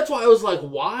 And that's why I was like,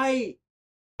 why?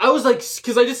 I was like,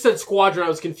 because I just said Squadron, I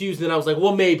was confused, and then I was like,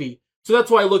 well, maybe. So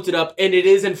that's why I looked it up, and it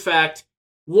is, in fact,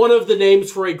 one of the names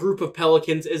for a group of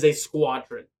pelicans is a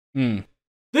squadron.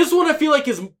 This one I feel like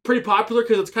is pretty popular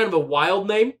because it's kind of a wild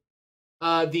name.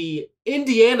 The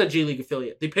Indiana G League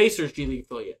affiliate, the Pacers G League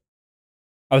affiliate.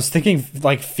 I was thinking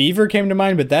like Fever came to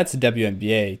mind, but that's a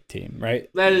WNBA team, right?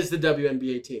 That is the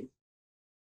WNBA team.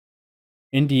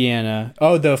 Indiana.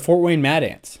 Oh, the Fort Wayne Mad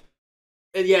Ants.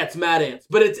 And yeah, it's Mad Ants,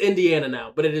 but it's Indiana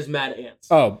now. But it is Mad Ants.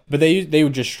 Oh, but they were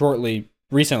just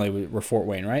recently were Fort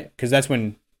Wayne, right? Because that's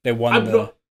when they won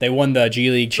the G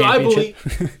League championship.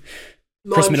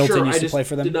 Chris Middleton used to play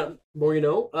for them. Did not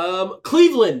more,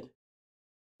 Cleveland.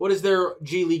 What is their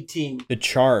G League team? The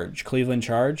Charge, Cleveland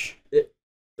Charge. It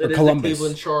is Columbus. the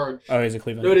Cleveland Charge. Oh, is it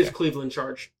Cleveland? No, it is Cleveland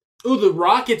Charge. Ooh, the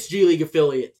Rockets G League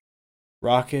affiliate.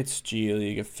 Rockets G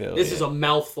League affiliate. This is a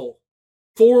mouthful.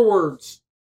 4 words.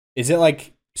 Is it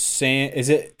like is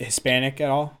it Hispanic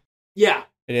at all? Yeah.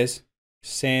 It is.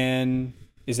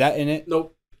 Is that in it?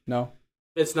 Nope. No.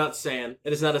 It's not San.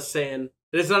 It is not a San.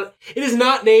 It is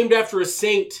not named after a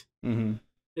saint. Mm-hmm.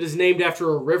 It is named after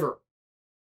a river.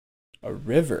 A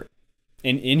river?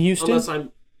 In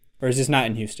Houston? Or is this not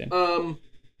in Houston?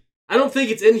 I don't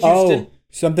think it's in Houston. Oh,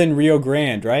 something Rio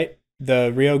Grande, right?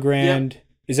 The Rio Grande. Yep.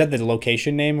 Is that the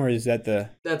location name or is that the...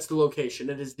 That's the location.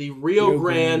 It is the Rio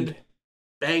Grande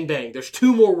Bang Bang. There's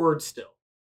 2 more words still.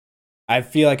 I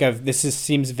feel like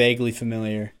seems vaguely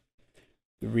familiar.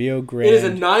 The Rio Grande. It is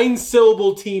a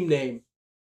 9-syllable team name.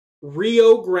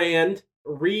 Rio Grande.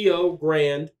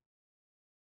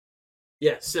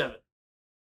 Yeah, 7.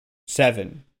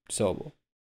 7 syllable.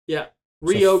 Yeah.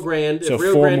 Rio Grande. So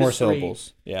Rio 4 Grande more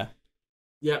syllables. Yeah.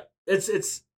 Yeah. It's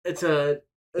an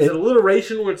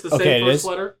alliteration where it's the same first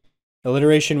letter.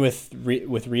 Alliteration with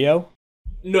Rio?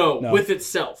 No, with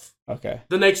itself. Okay.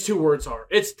 The next 2 words are.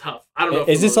 It's tough. I don't know.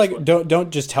 Is this like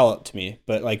don't just tell it to me,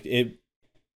 but like it.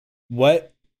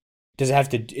 What does it have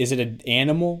to? Is it an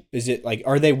animal? Is it like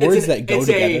are they words that go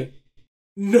together?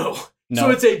 No. So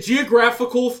it's a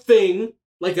geographical thing,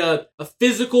 like a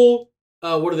physical.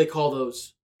 What do they call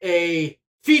those? A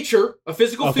feature, a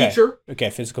physical feature. Okay,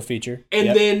 physical feature.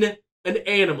 And then an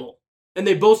animal, and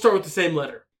they both start with the same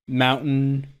letter.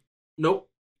 Mountain. Nope.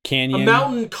 Canyon. A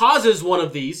mountain causes one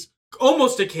of these.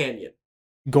 Almost a canyon.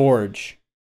 Gorge.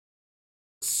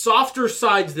 Softer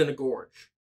sides than a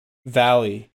gorge.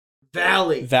 Valley.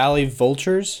 Valley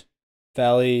vultures?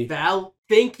 Valley.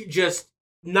 Think just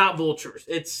not vultures.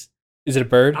 Is it a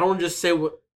bird? I don't want to just say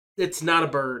what. It's not a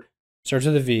bird. Starts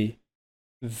with a V.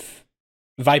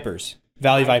 Vipers.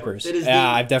 Valley Vipers. It is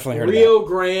I've definitely heard of that. Rio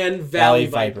Grande Valley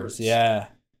Vipers. Yeah.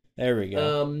 There we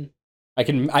go. I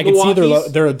can Milwaukee's,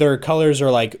 see their colors are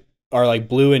like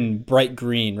blue and bright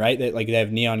green, right? They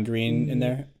have neon green in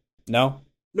there. No?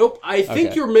 Nope. I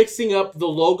think you're mixing up the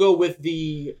logo with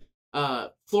the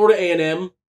Florida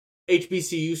A&M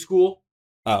HBCU school.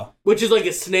 Oh. Which is like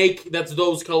a snake that's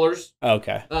those colors.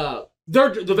 Okay.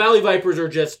 The Valley Vipers are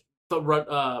just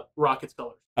the Rockets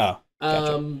colors. Oh.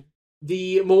 Gotcha.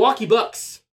 The Milwaukee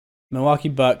Bucks.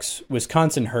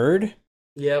 Wisconsin Herd?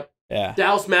 Yep. Yeah.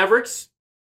 Dallas Mavericks.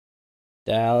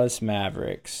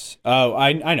 Oh,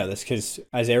 I know this because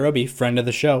Isaiah Roby, friend of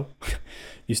the show,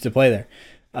 used to play there.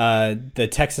 The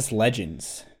Texas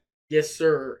Legends. Yes,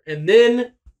 sir. And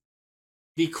then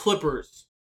the Clippers.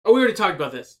 Oh, we already talked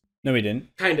about this. No, we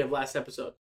didn't. Kind of last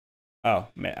episode. Oh,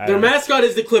 man. Their mascot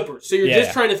is the Clippers, so you're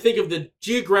just trying to think of the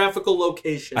geographical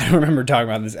location. I don't remember talking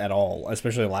about this at all,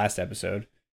 especially last episode.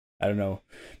 I don't know.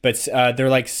 But they're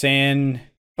like San...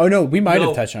 Oh, no, we might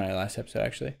have touched on it last episode,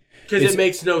 actually. Because it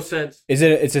makes no sense.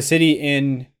 It's a city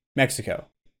in Mexico?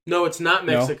 No, it's not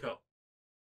Mexico. No?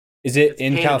 It's in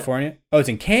Canada. California? Oh, it's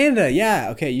in Canada. Yeah,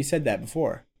 okay, you said that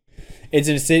before. It's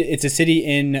a city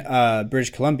in British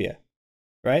Columbia,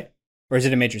 right? Or is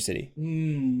it a major city?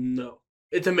 No.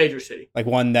 It's a major city. Like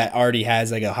one that already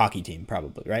has like a hockey team,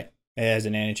 probably, right? It has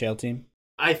an NHL team?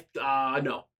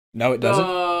 No. No, it doesn't?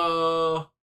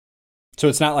 So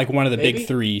it's not like one of the big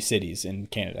 3 cities in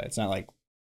Canada. It's not like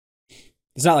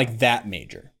that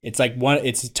major. It's like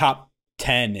it's top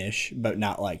 10-ish, but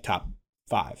not like top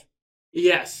 5.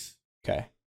 Yes. Okay.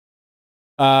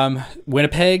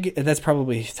 Winnipeg, that's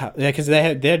probably top. Yeah, because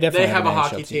they definitely have a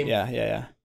hockey team. Yeah.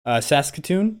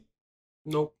 Saskatoon?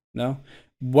 Nope. No?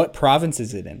 What province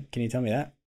is it in? Can you tell me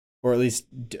that? Or at least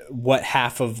what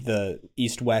half of the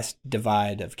east-west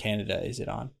divide of Canada is it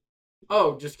on?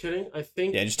 Oh, just kidding. I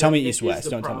think. Yeah, just tell me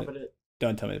east-west. Don't tell me the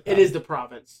province. It is the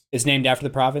province. It's named after the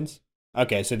province?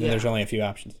 Okay, so then there's only a few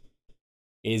options.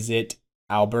 Is it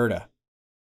Alberta?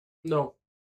 No.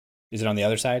 Is it on the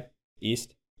other side?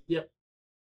 East? Yep.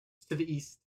 It's to the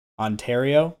east.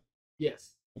 Ontario?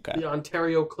 Yes. Okay. The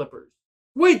Ontario Clippers.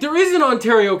 Wait, there is an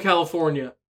Ontario,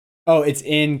 California. Oh, it's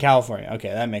in California. Okay,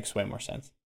 that makes way more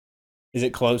sense. Is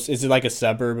it close? Is it like a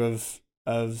suburb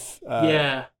of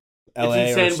yeah. LA?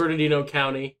 It's in San Bernardino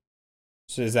County.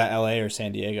 So is that LA or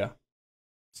San Diego?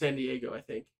 San Diego, I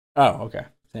think. Oh, okay.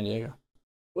 San Diego.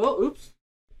 Well, oops.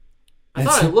 I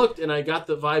thought I looked and I got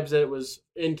the vibes that it was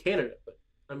in Canada, but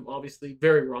I'm obviously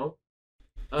very wrong.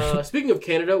 Speaking of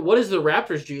Canada, what is the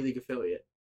Raptors G League affiliate?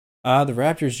 The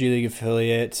Raptors G League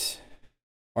affiliate,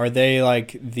 are they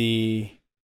like the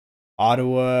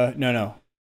Ottawa? No.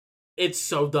 It's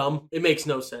so dumb. It makes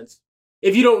no sense.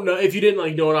 If you don't know, if you didn't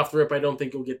like know it off the rip, I don't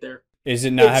think you'll get there. Is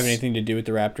it not have anything to do with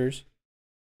the Raptors?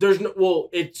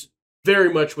 It's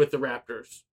very much with the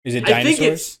Raptors. Is it dinosaurs? I think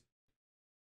it's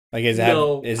like is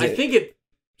no. Have, is I it, think it.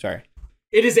 Sorry.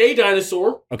 It is a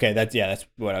dinosaur. Okay, that's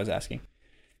what I was asking.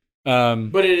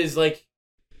 But it is like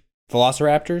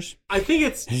Velociraptors. I think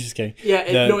it's just kidding. Yeah,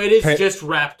 it is just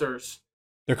Raptors.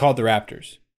 They're called the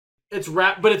Raptors.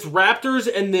 But it's Raptors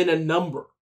and then a number.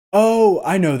 Oh,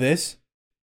 I know this.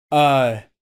 90.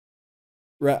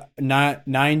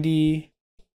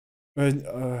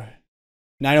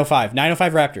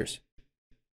 905 Raptors.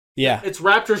 Yeah, it's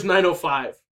Raptors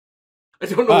 905. I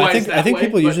don't know why. I think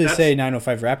people usually say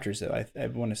 905 Raptors though. I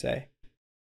want to say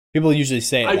people usually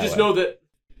say it. I just know that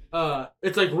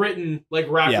it's like written like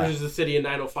Raptors is the city and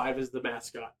 905 is the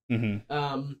mascot.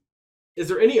 Mm-hmm. Is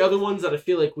there any other ones that I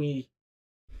feel like we?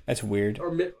 That's weird.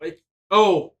 Or like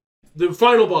the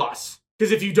final boss.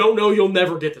 Because if you don't know, you'll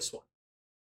never get this one.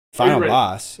 Final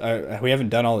boss. We haven't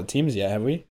done all the teams yet, have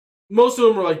we? Most of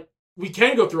them are like we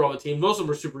can go through all the teams. Most of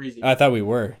them are super easy. I thought we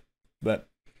were, but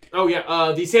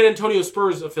the San Antonio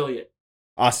Spurs affiliate.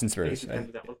 Austin Spurs.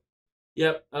 That one.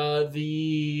 Yep.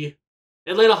 The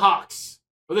Atlanta Hawks.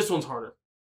 Oh, this one's harder.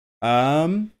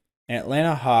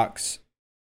 Atlanta Hawks.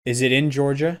 Is it in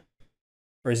Georgia,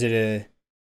 or is it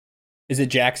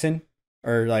Jackson,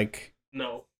 or like?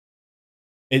 No.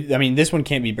 This one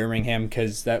can't be Birmingham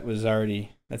because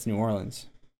that's New Orleans.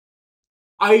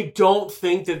 I don't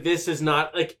think that this is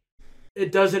not like.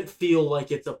 It doesn't feel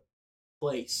like it's a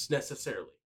place necessarily.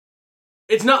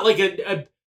 It's not like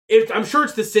I'm sure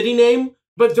it's the city name,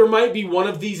 but there might be one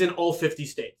of these in all 50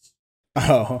 states.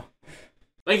 Oh.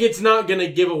 Like, it's not going to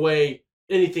give away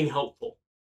anything helpful.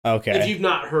 Okay. If you've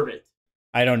not heard it.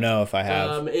 I don't know if I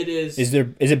have. It is. Is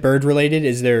it bird related?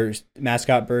 Is their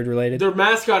mascot bird related? Their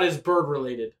mascot is bird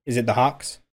related. Is it the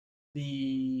Hawks?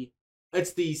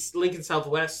 It's the Lincoln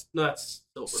Southwest. No, that's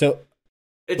silver. So,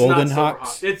 it's Golden not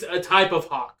Hawks? Hawk. It's a type of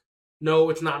hawk. No,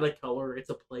 it's not a color. It's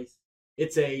a place.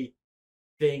 It's a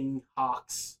thing.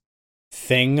 Hawks.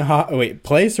 Thing hawk? Wait,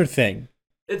 place or thing?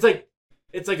 It's like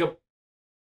a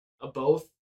both.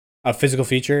 A physical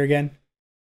feature again?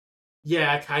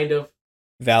 Yeah, kind of.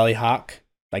 Valley hawk,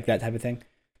 like that type of thing.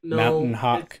 No, Mountain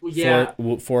hawk. Yeah.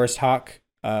 Forest hawk.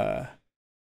 Is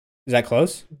that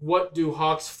close? What do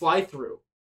hawks fly through?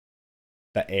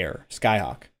 The air.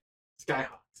 Skyhawk. Skyhawks.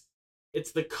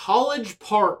 It's the College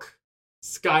Park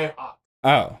Skyhawk.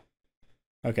 Oh.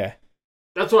 Okay.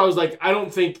 That's what I was like. I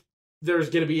don't think there's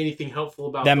going to be anything helpful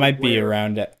about that. Might be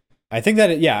around it. I think that,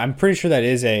 I'm pretty sure that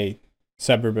is a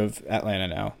suburb of Atlanta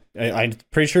now. I'm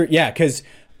pretty sure, because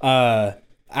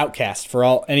Outkast,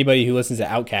 for anybody who listens to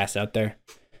Outkast out there.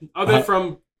 Are they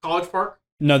from College Park?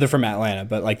 No, they're from Atlanta,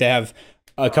 but like they have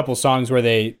a couple songs where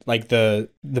they like the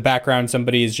background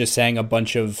somebody is just saying a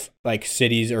bunch of like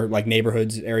cities or like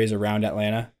neighborhoods areas around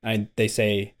Atlanta, and they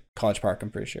say College Park. I'm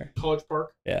pretty sure. College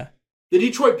Park. Yeah. The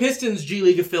Detroit Pistons G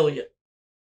League affiliate.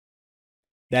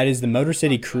 That is the Motor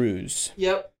City Cruise.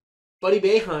 Yep. Buddy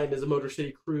Boeheim is a Motor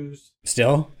City Cruise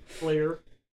still player.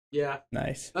 Yeah.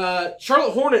 Nice.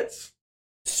 Charlotte Hornets.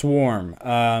 Swarm.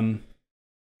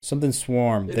 Something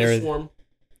Swarm. They're Swarm.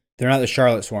 They're not the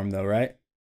Charlotte Swarm though, right?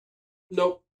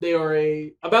 Nope. They are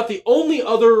about the only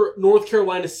other North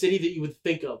Carolina city that you would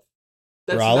think of.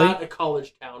 That's Raleigh? Not a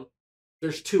college town.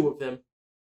 There's two of them.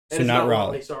 And so it's not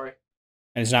Raleigh. Sorry.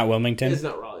 And it's not Wilmington? It's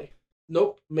not Raleigh.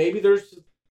 Nope. Maybe there's...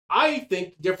 I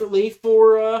think differently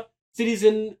for cities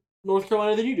in North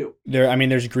Carolina than you do.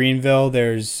 There's Greenville.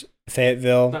 There's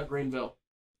Fayetteville. It's not Greenville.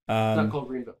 It's not called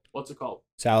Greenville. What's it called?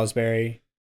 Salisbury.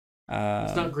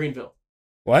 It's not Greenville.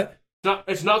 What?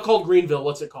 It's not called Greenville.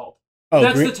 What's it called? Oh,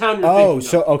 that's the town you're thinking of.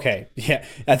 So, okay. Yeah.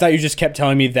 I thought you just kept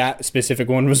telling me that specific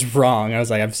one was wrong. I was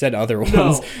like, I've said other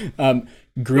ones. No.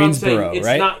 Greensboro,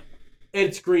 right?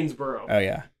 It's Greensboro. Oh,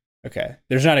 yeah. Okay.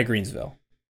 There's not a Greensville.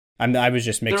 I was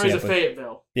just mixing up. There is a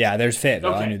Fayetteville. Yeah, there's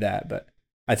Fayetteville. Okay. I knew that, but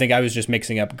I think I was just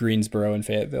mixing up Greensboro and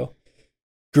Fayetteville.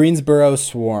 Greensboro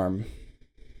Swarm.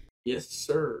 Yes,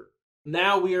 sir.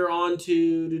 Now we are on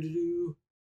to...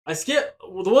 I skipped...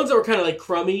 Well, the ones that were kind of like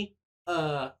crummy.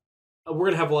 We're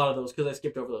going to have a lot of those because I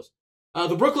skipped over those.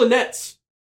 The Brooklyn Nets.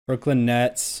 Brooklyn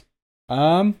Nets.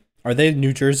 Are they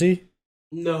New Jersey?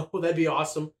 No, that'd be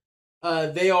awesome.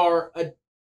 They are a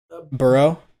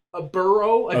borough? A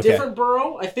borough, different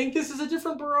borough. I think this is a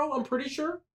different borough. I'm pretty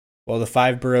sure. Well, the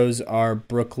 5 boroughs are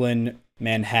Brooklyn,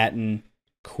 Manhattan,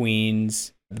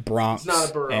 Queens, the Bronx, It's not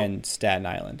a borough. and Staten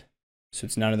Island. So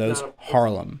it's none of those. Not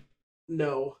Harlem.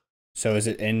 No. So is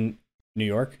it in New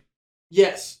York?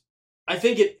 Yes. I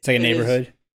think It's like a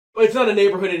neighborhood? It's not a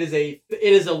neighborhood. It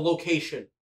is a location,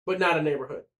 but not a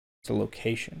neighborhood. It's a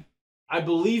location. I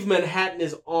believe Manhattan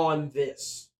is on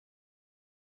this.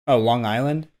 Oh, Long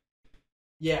Island?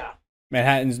 Yeah.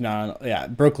 Manhattan's not. Yeah,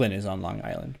 Brooklyn is on Long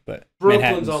Island, but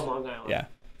Brooklyn's on Long Island. Yeah.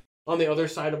 On the other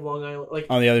side of Long Island, like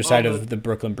on the other side of the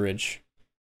Brooklyn Bridge.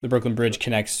 The Brooklyn Bridge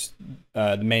connects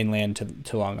the mainland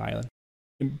to Long Island.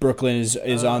 Brooklyn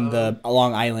is on the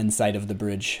Long Island side of the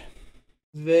bridge.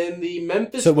 Then the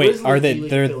Memphis. So wait, Grizzlies are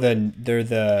they're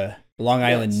the Long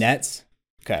Island Nets?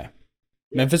 Okay.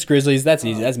 Yeah. Memphis Grizzlies. That's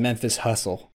easy. That's Memphis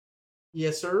Hustle.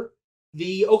 Yes, sir.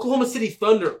 The Oklahoma City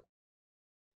Thunder.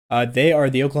 They are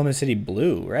the Oklahoma City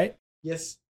Blue, right?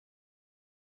 Yes.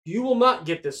 You will not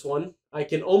get this one. I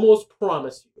can almost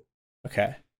promise you.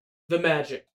 Okay. The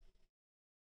Magic.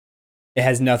 It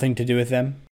has nothing to do with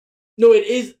them? No, it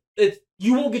is.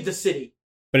 You won't get the city.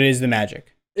 But it is the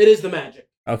Magic. It is the Magic.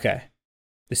 Okay.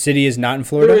 The city is not in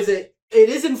Florida? It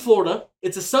is in Florida.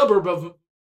 It's a suburb of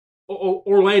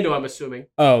Orlando, I'm assuming.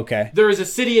 Oh, okay. There is a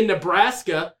city in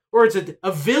Nebraska, or it's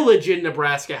a village in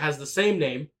Nebraska has the same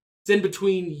name. It's in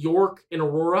between York and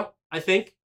Aurora, I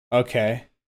think. Okay.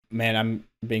 Man, I'm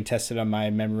being tested on my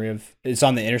memory of... It's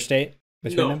on the interstate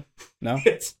between them? No?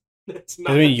 It's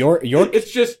not. I mean, York...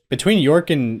 It's just... Between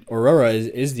York and Aurora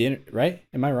is the... Right?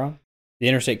 Am I wrong? The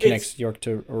interstate connects York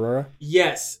to Aurora?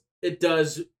 Yes, it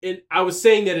does. I was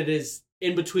saying that it is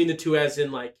in between the two as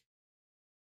in, like...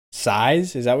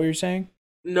 Size? Is that what you're saying?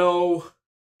 No.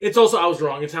 It's also... I was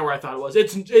wrong. It's not where I thought it was.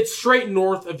 It's straight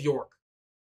north of York.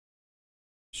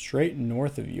 Straight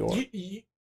north of York?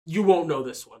 You won't know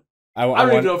this one. I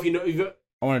don't even know if you know...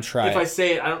 I want to try If I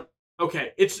say it, I don't...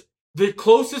 Okay, it's... The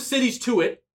closest cities to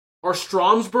it are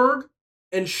Stromsburg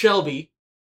and Shelby.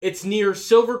 It's near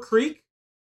Silver Creek.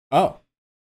 Oh.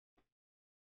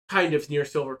 Kind of near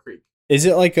Silver Creek. Is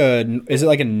it like a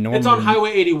normal... It's on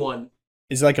Highway 81.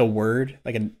 Is it like a word?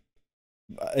 Or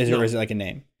is it like a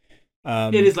name?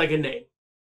 It is like a name.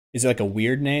 Is it like a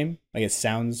weird name? Like it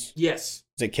sounds... Yes.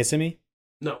 Is it Kissimmee?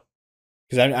 No.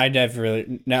 Because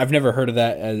I've never heard of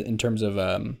that in terms of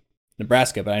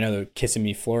Nebraska, but I know the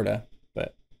Kissimmee, Florida.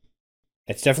 But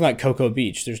it's definitely like Cocoa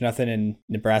Beach. There's nothing in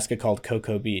Nebraska called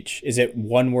Cocoa Beach. Is it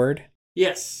one word?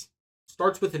 Yes.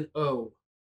 Starts with an O.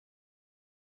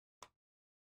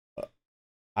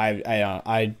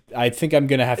 I think I'm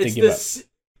gonna have to give up.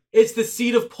 It's the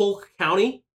seat of Polk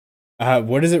County.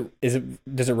 What is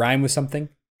it? Does it rhyme with something?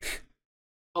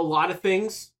 A lot of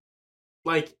things.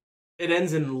 Like it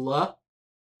ends in L-A.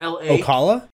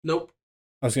 Ocala? Nope.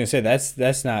 I was gonna say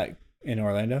that's not in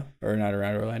Orlando or not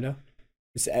around Orlando.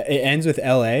 It ends with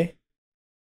L-A.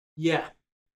 Yeah.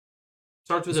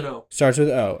 Starts with an O. Starts with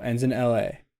O. Ends in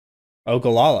L-A.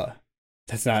 Ogallala.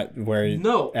 That's not where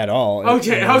at all.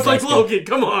 Okay, I was like, Logan,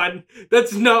 come on.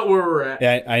 That's not where we're at.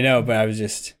 Yeah, I know, but I was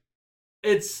just...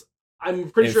 I'm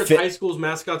pretty sure it's high school's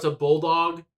mascot's a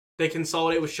bulldog. They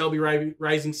consolidate with Shelby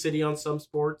Rising City on some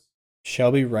sports.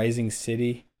 Shelby Rising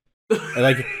City?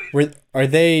 Are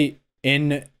they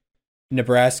in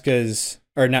Nebraska's...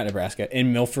 Or not Nebraska,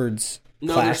 in Milford's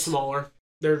No, class? they're smaller.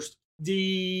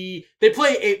 They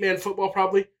play 8-man football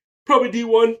probably. Probably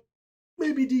D1.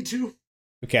 Maybe D2.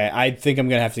 Okay, I think I'm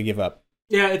going to have to give up.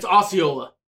 Yeah, it's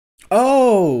Osceola.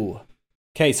 Oh!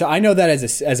 Okay, so I know that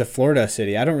as a Florida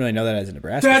city. I don't really know that as a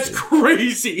Nebraska That's city.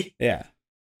 Crazy! Yeah.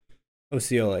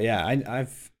 Osceola, yeah.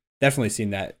 I've definitely seen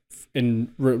that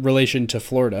in relation to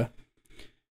Florida.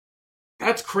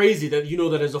 That's crazy that you know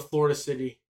that as a Florida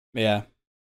city. Yeah.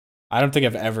 I don't think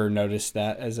I've ever noticed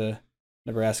that as a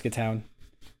Nebraska town.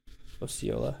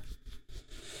 Osceola.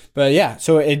 But yeah,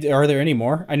 so are there any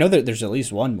more? I know that there's at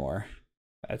least one more.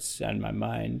 That's on my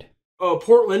mind. Oh,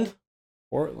 Portland.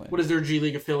 Portland. What is their G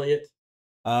League affiliate?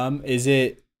 Is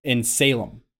it in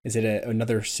Salem? Is it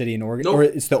another city in Oregon? Nope. Or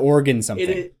it's the Oregon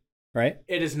something, right?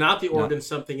 It is not the Oregon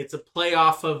something. It's a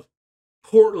playoff of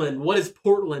Portland. What is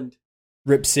Portland?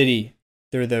 Rip City.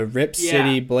 They're the Rip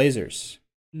City Blazers.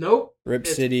 Nope. Rip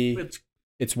City.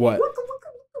 It's what?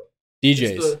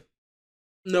 DJs.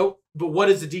 Nope. But what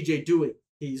is the DJ doing?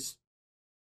 He's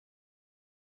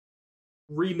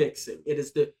remixing.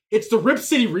 It's the Rip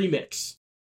City remix.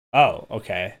 Oh,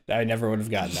 okay. I never would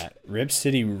have gotten that. Rip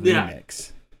City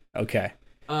remix. Yeah. Okay.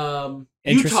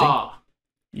 Utah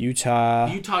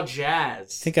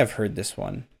Jazz. I think I've heard this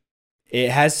one. It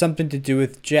has something to do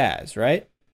with jazz, right?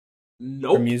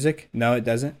 Nope. Or music? No, it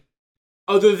doesn't.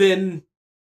 Other than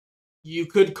you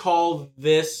could call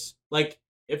this like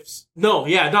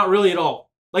Not really at all.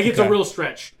 Like it's a real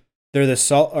stretch. They're the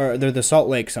Salt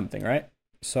Lake something, right?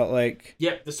 Salt Lake.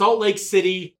 Yep, the Salt Lake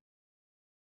City.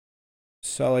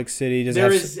 Salt Lake City.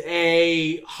 There is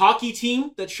a hockey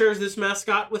team that shares this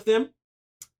mascot with them.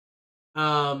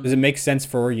 Does it make sense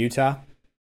for Utah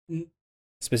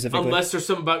specifically? Unless there's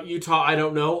something about Utah I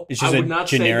don't know. It's just I would not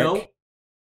generic. say no.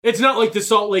 It's not like the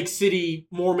Salt Lake City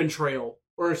Mormon Trail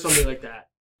or something like that.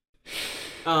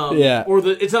 Or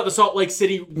it's not the Salt Lake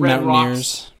City Red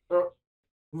Rocks.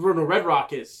 Red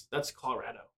Rock is. That's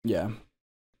Colorado. Yeah.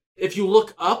 If you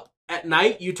look up at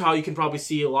night, Utah, you can probably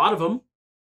see a lot of them.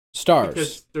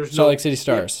 Stars. There's Salt Lake City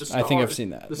Stars. Stars. I think I've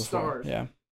seen that. The before. Stars. Yeah.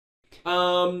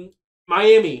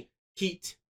 Miami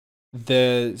Heat.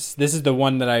 This is the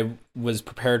one that I was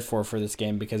prepared for this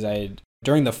game because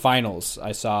during the finals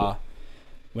I saw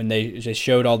when they just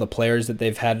showed all the players that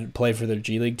they've had play for their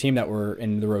G League team that were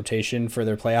in the rotation for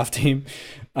their playoff team.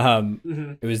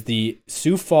 It was the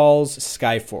Sioux Falls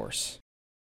Skyforce.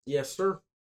 Yes, sir.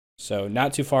 So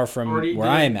not too far from where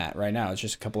I am at right now. It's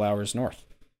just a couple hours north.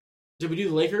 Did we do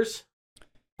the Lakers?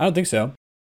 I don't think so.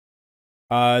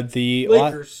 The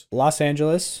Lakers. Los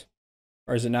Angeles,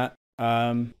 or is it not?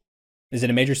 Is it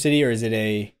a major city or is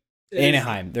it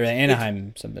Anaheim? They're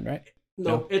Anaheim something, right?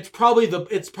 No, it's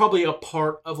probably a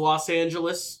part of Los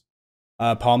Angeles.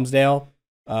 Palmsdale,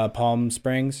 Palm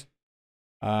Springs.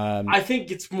 I think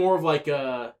it's more of like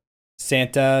a San.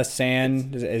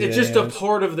 It's just a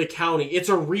part of the county. It's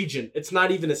a region. It's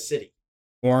not even a city.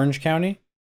 Orange County?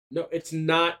 No, it's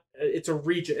not. It's a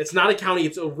region. It's not a county.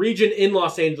 It's a region in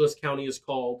Los Angeles County is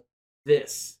called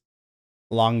this.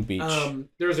 Long Beach.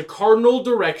 There's a cardinal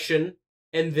direction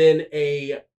and then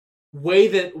a way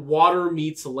that water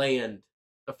meets land.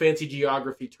 A fancy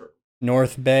geography term.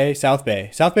 North Bay, South Bay.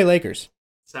 South Bay Lakers.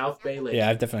 South Bay Lakers. Yeah,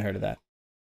 I've definitely heard of that.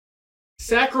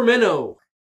 Sacramento.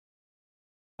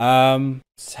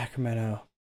 Sacramento.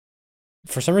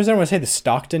 For some reason I want to say the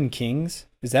Stockton Kings.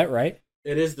 Is that right?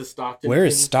 It is the Stockton Where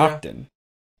Kings, is Stockton? Yeah.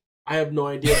 I have no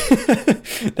idea.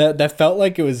 that felt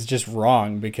like it was just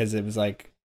wrong because it was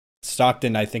like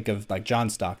Stockton, I think of like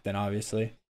John Stockton,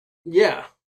 obviously. Yeah.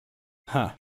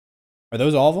 Huh. Are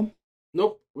those all of them?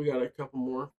 Nope. We got a couple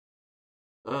more.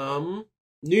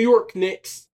 New York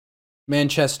Knicks.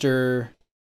 Manchester.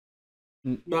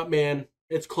 Not man.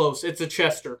 It's close. It's a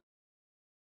Chester.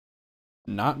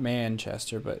 Not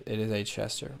Manchester, but it is a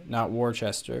Chester. Not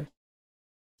Worcester.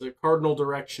 The cardinal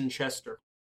direction Chester.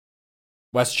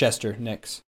 Westchester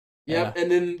Knicks. Yep, yeah. And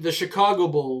then the Chicago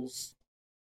Bulls.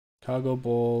 Chicago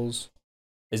Bulls.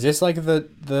 Is this like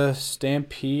the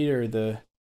Stampede or the...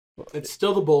 It's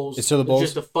still the Bulls. It's still the Bulls?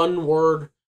 It's just a fun word.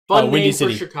 Fun name Windy for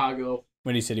City. Chicago.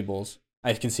 Windy City Bulls.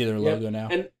 I can see their logo now.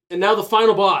 And now the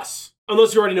final boss.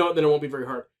 Unless you already know it, then it won't be very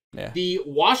hard. Yeah. The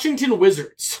Washington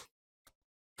Wizards.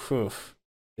 Oof.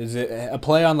 Is it a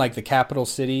play on like the capital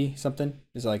city something?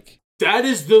 Is like... That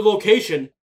is the location,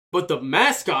 but the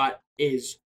mascot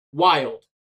is Wild.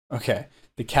 Okay.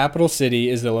 The capital city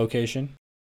is the location?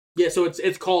 Yeah, so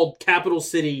it's called Capital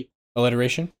City.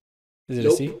 Alliteration? Is it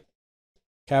Nope. a C?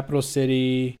 Capital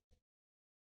City.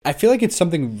 I feel like it's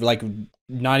something like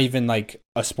not even like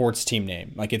a sports team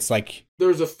name. Like it's like...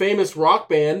 There's a famous rock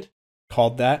band.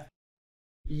 Called that?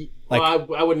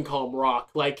 Well, I wouldn't call them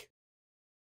rock. Like...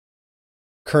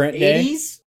 Current day?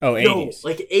 80s? Oh, 80s. No,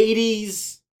 like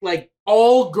 80s, like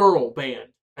all-girl band,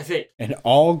 I think. An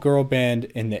all-girl band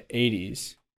in the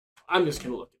 80s. I'm just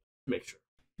going to look to make sure.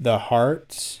 The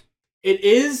Hearts. It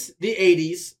is the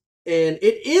 80s, and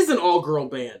it is an all-girl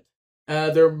band.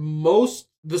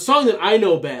 The song that I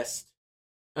know best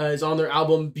is on their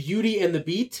album Beauty and the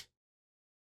Beat.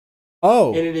 Oh.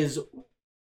 And it is...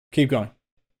 Keep going.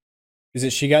 Is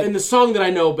it She Got... And the song that I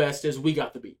know best is We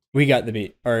Got the Beat. We Got the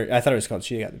Beat. Or I thought it was called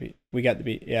She Got the Beat. We Got the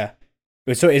Beat, yeah.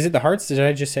 So is it the Hearts? Did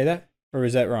I just say that? Or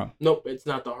is that wrong? Nope, it's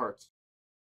not the Hearts.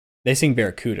 They sing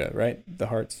Barracuda, right? The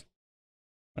Hearts.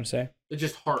 I want to say? It's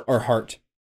just Heart. Or Heart.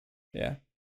 Yeah.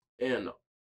 And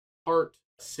Heart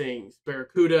sings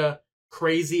Barracuda,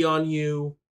 Crazy on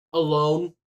You,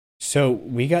 Alone. So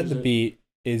We Got the Beat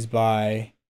is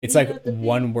by... It's like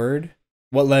one word.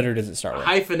 What letter does it start with? A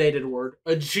hyphenated word.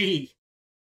 A G.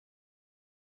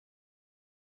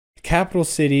 Capital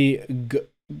City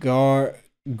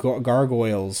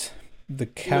Gargoyles.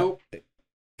 Nope.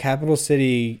 Capital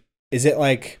City. Is it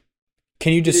like?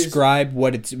 Can you describe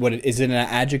what it is? It an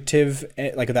adjective?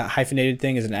 Like that hyphenated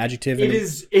thing is an adjective. It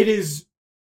is.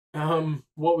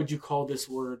 What would you call this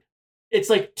word?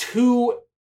 It's like two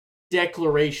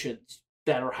declarations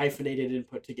that are hyphenated and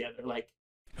put together. Like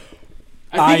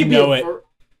I know it.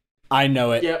 I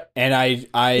know it. Yeah. And I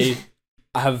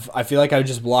I feel like I would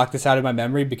just block this out of my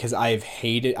memory because I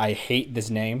hate this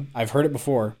name. I've heard it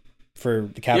before for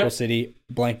the capital city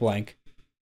blank blank.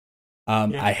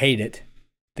 I hate it.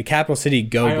 The capital city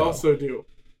Go-Go. I also do.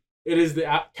 It is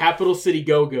the capital city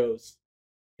Go-Go's.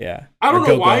 Yeah. I don't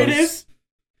know why it is,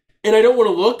 and I don't want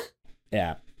to look.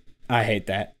 Yeah. I hate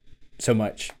that so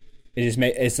much.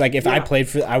 It's like if I played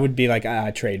for, I would be like,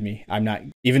 trade me. I'm not,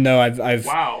 even though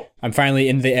I'm finally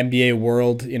in the NBA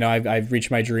world. You know, I've reached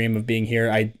my dream of being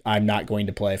here. I'm not going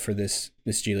to play for this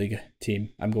G League team.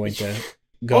 I'm going to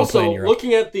go play in Europe. Also,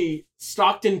 looking at the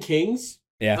Stockton Kings,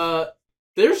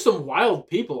 there's some wild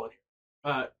people on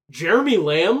here. Jeremy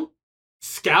Lamb,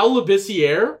 Scal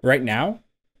Labissiere. Right now?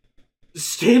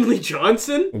 Stanley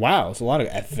Johnson. Wow, it's a lot of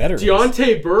veterans.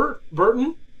 Deontay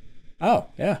Burton. Oh,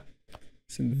 yeah.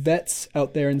 Some vets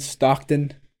out there in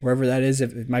Stockton, wherever that is.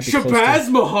 It might be Shabazz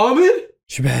Muhammad.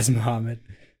 Shabazz Muhammad.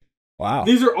 Wow.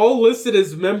 These are all listed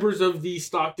as members of the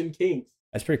Stockton Kings.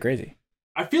 That's pretty crazy.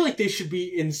 I feel like they should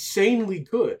be insanely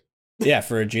good. Yeah,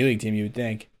 for a G League team, you would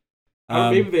think.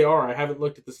 Maybe they are. I haven't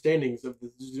looked at the standings of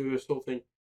this whole thing.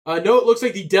 No, it looks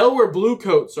like the Delaware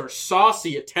Bluecoats are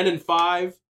saucy at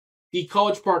 10-5. The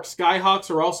College Park Skyhawks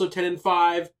are also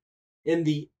 10-5. And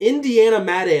the Indiana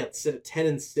Mad Ants at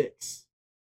 10-6.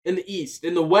 In the East.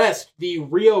 In the West, the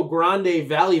Rio Grande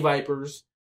Valley Vipers,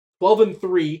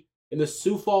 12-3. And the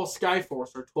Sioux Falls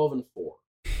Skyforce are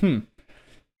 12-4.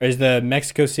 Is the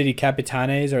Mexico City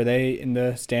Capitanes, are they in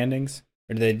the standings?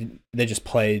 Or do they just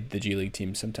play the G League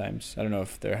teams sometimes? I don't know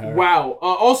if they're... Wow.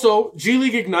 Also, G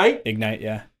League Ignite. Ignite,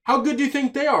 yeah. How good do you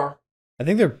think they are? I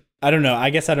think they're... I don't know. I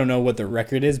guess I don't know what the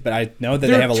record is, but I know that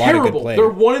they have a lot of good players.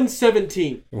 They're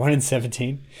 1-17.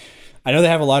 1-17. I know they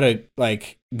have a lot of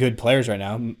like good players right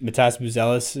now. Matas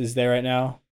Buzelis is there right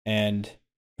now, and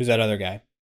who's that other guy?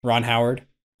 Ron Howard.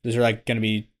 Those are like going to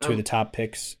be two of the top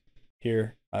picks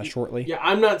here shortly. Yeah,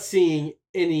 I'm not seeing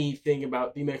anything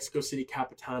about the Mexico City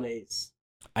Capitanes.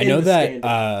 I know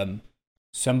that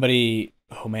somebody.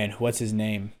 Oh man, what's his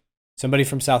name? Somebody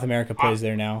from South America plays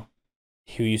there now.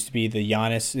 Who used to be the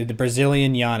Giannis, the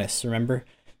Brazilian Giannis? Remember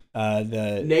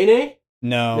the Nene?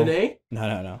 No. Nene?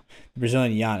 No. The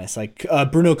Brazilian Giannis, like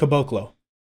Bruno Caboclo.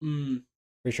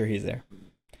 Pretty sure he's there.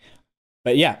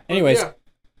 But yeah. Anyways,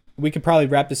 we could probably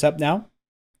wrap this up now.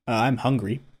 I'm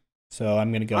hungry, so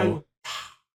I'm gonna go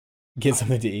get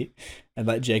something to eat and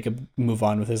let Jacob move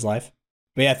on with his life.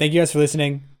 But yeah, thank you guys for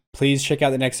listening. Please check out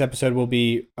the next episode. We'll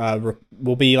be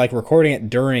like recording it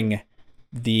during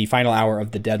the final hour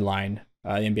of the deadline, the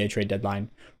NBA trade deadline,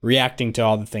 reacting to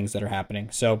all the things that are happening.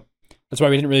 So that's why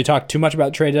we didn't really talk too much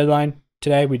about trade deadline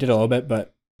today. We did a little bit,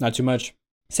 but not too much.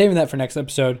 Saving that for next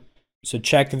episode. So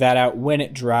check that out when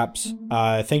it drops.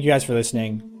 Thank you guys for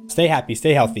listening. Stay happy,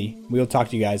 stay healthy. We will talk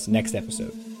to you guys next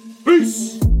episode.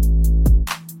 Peace.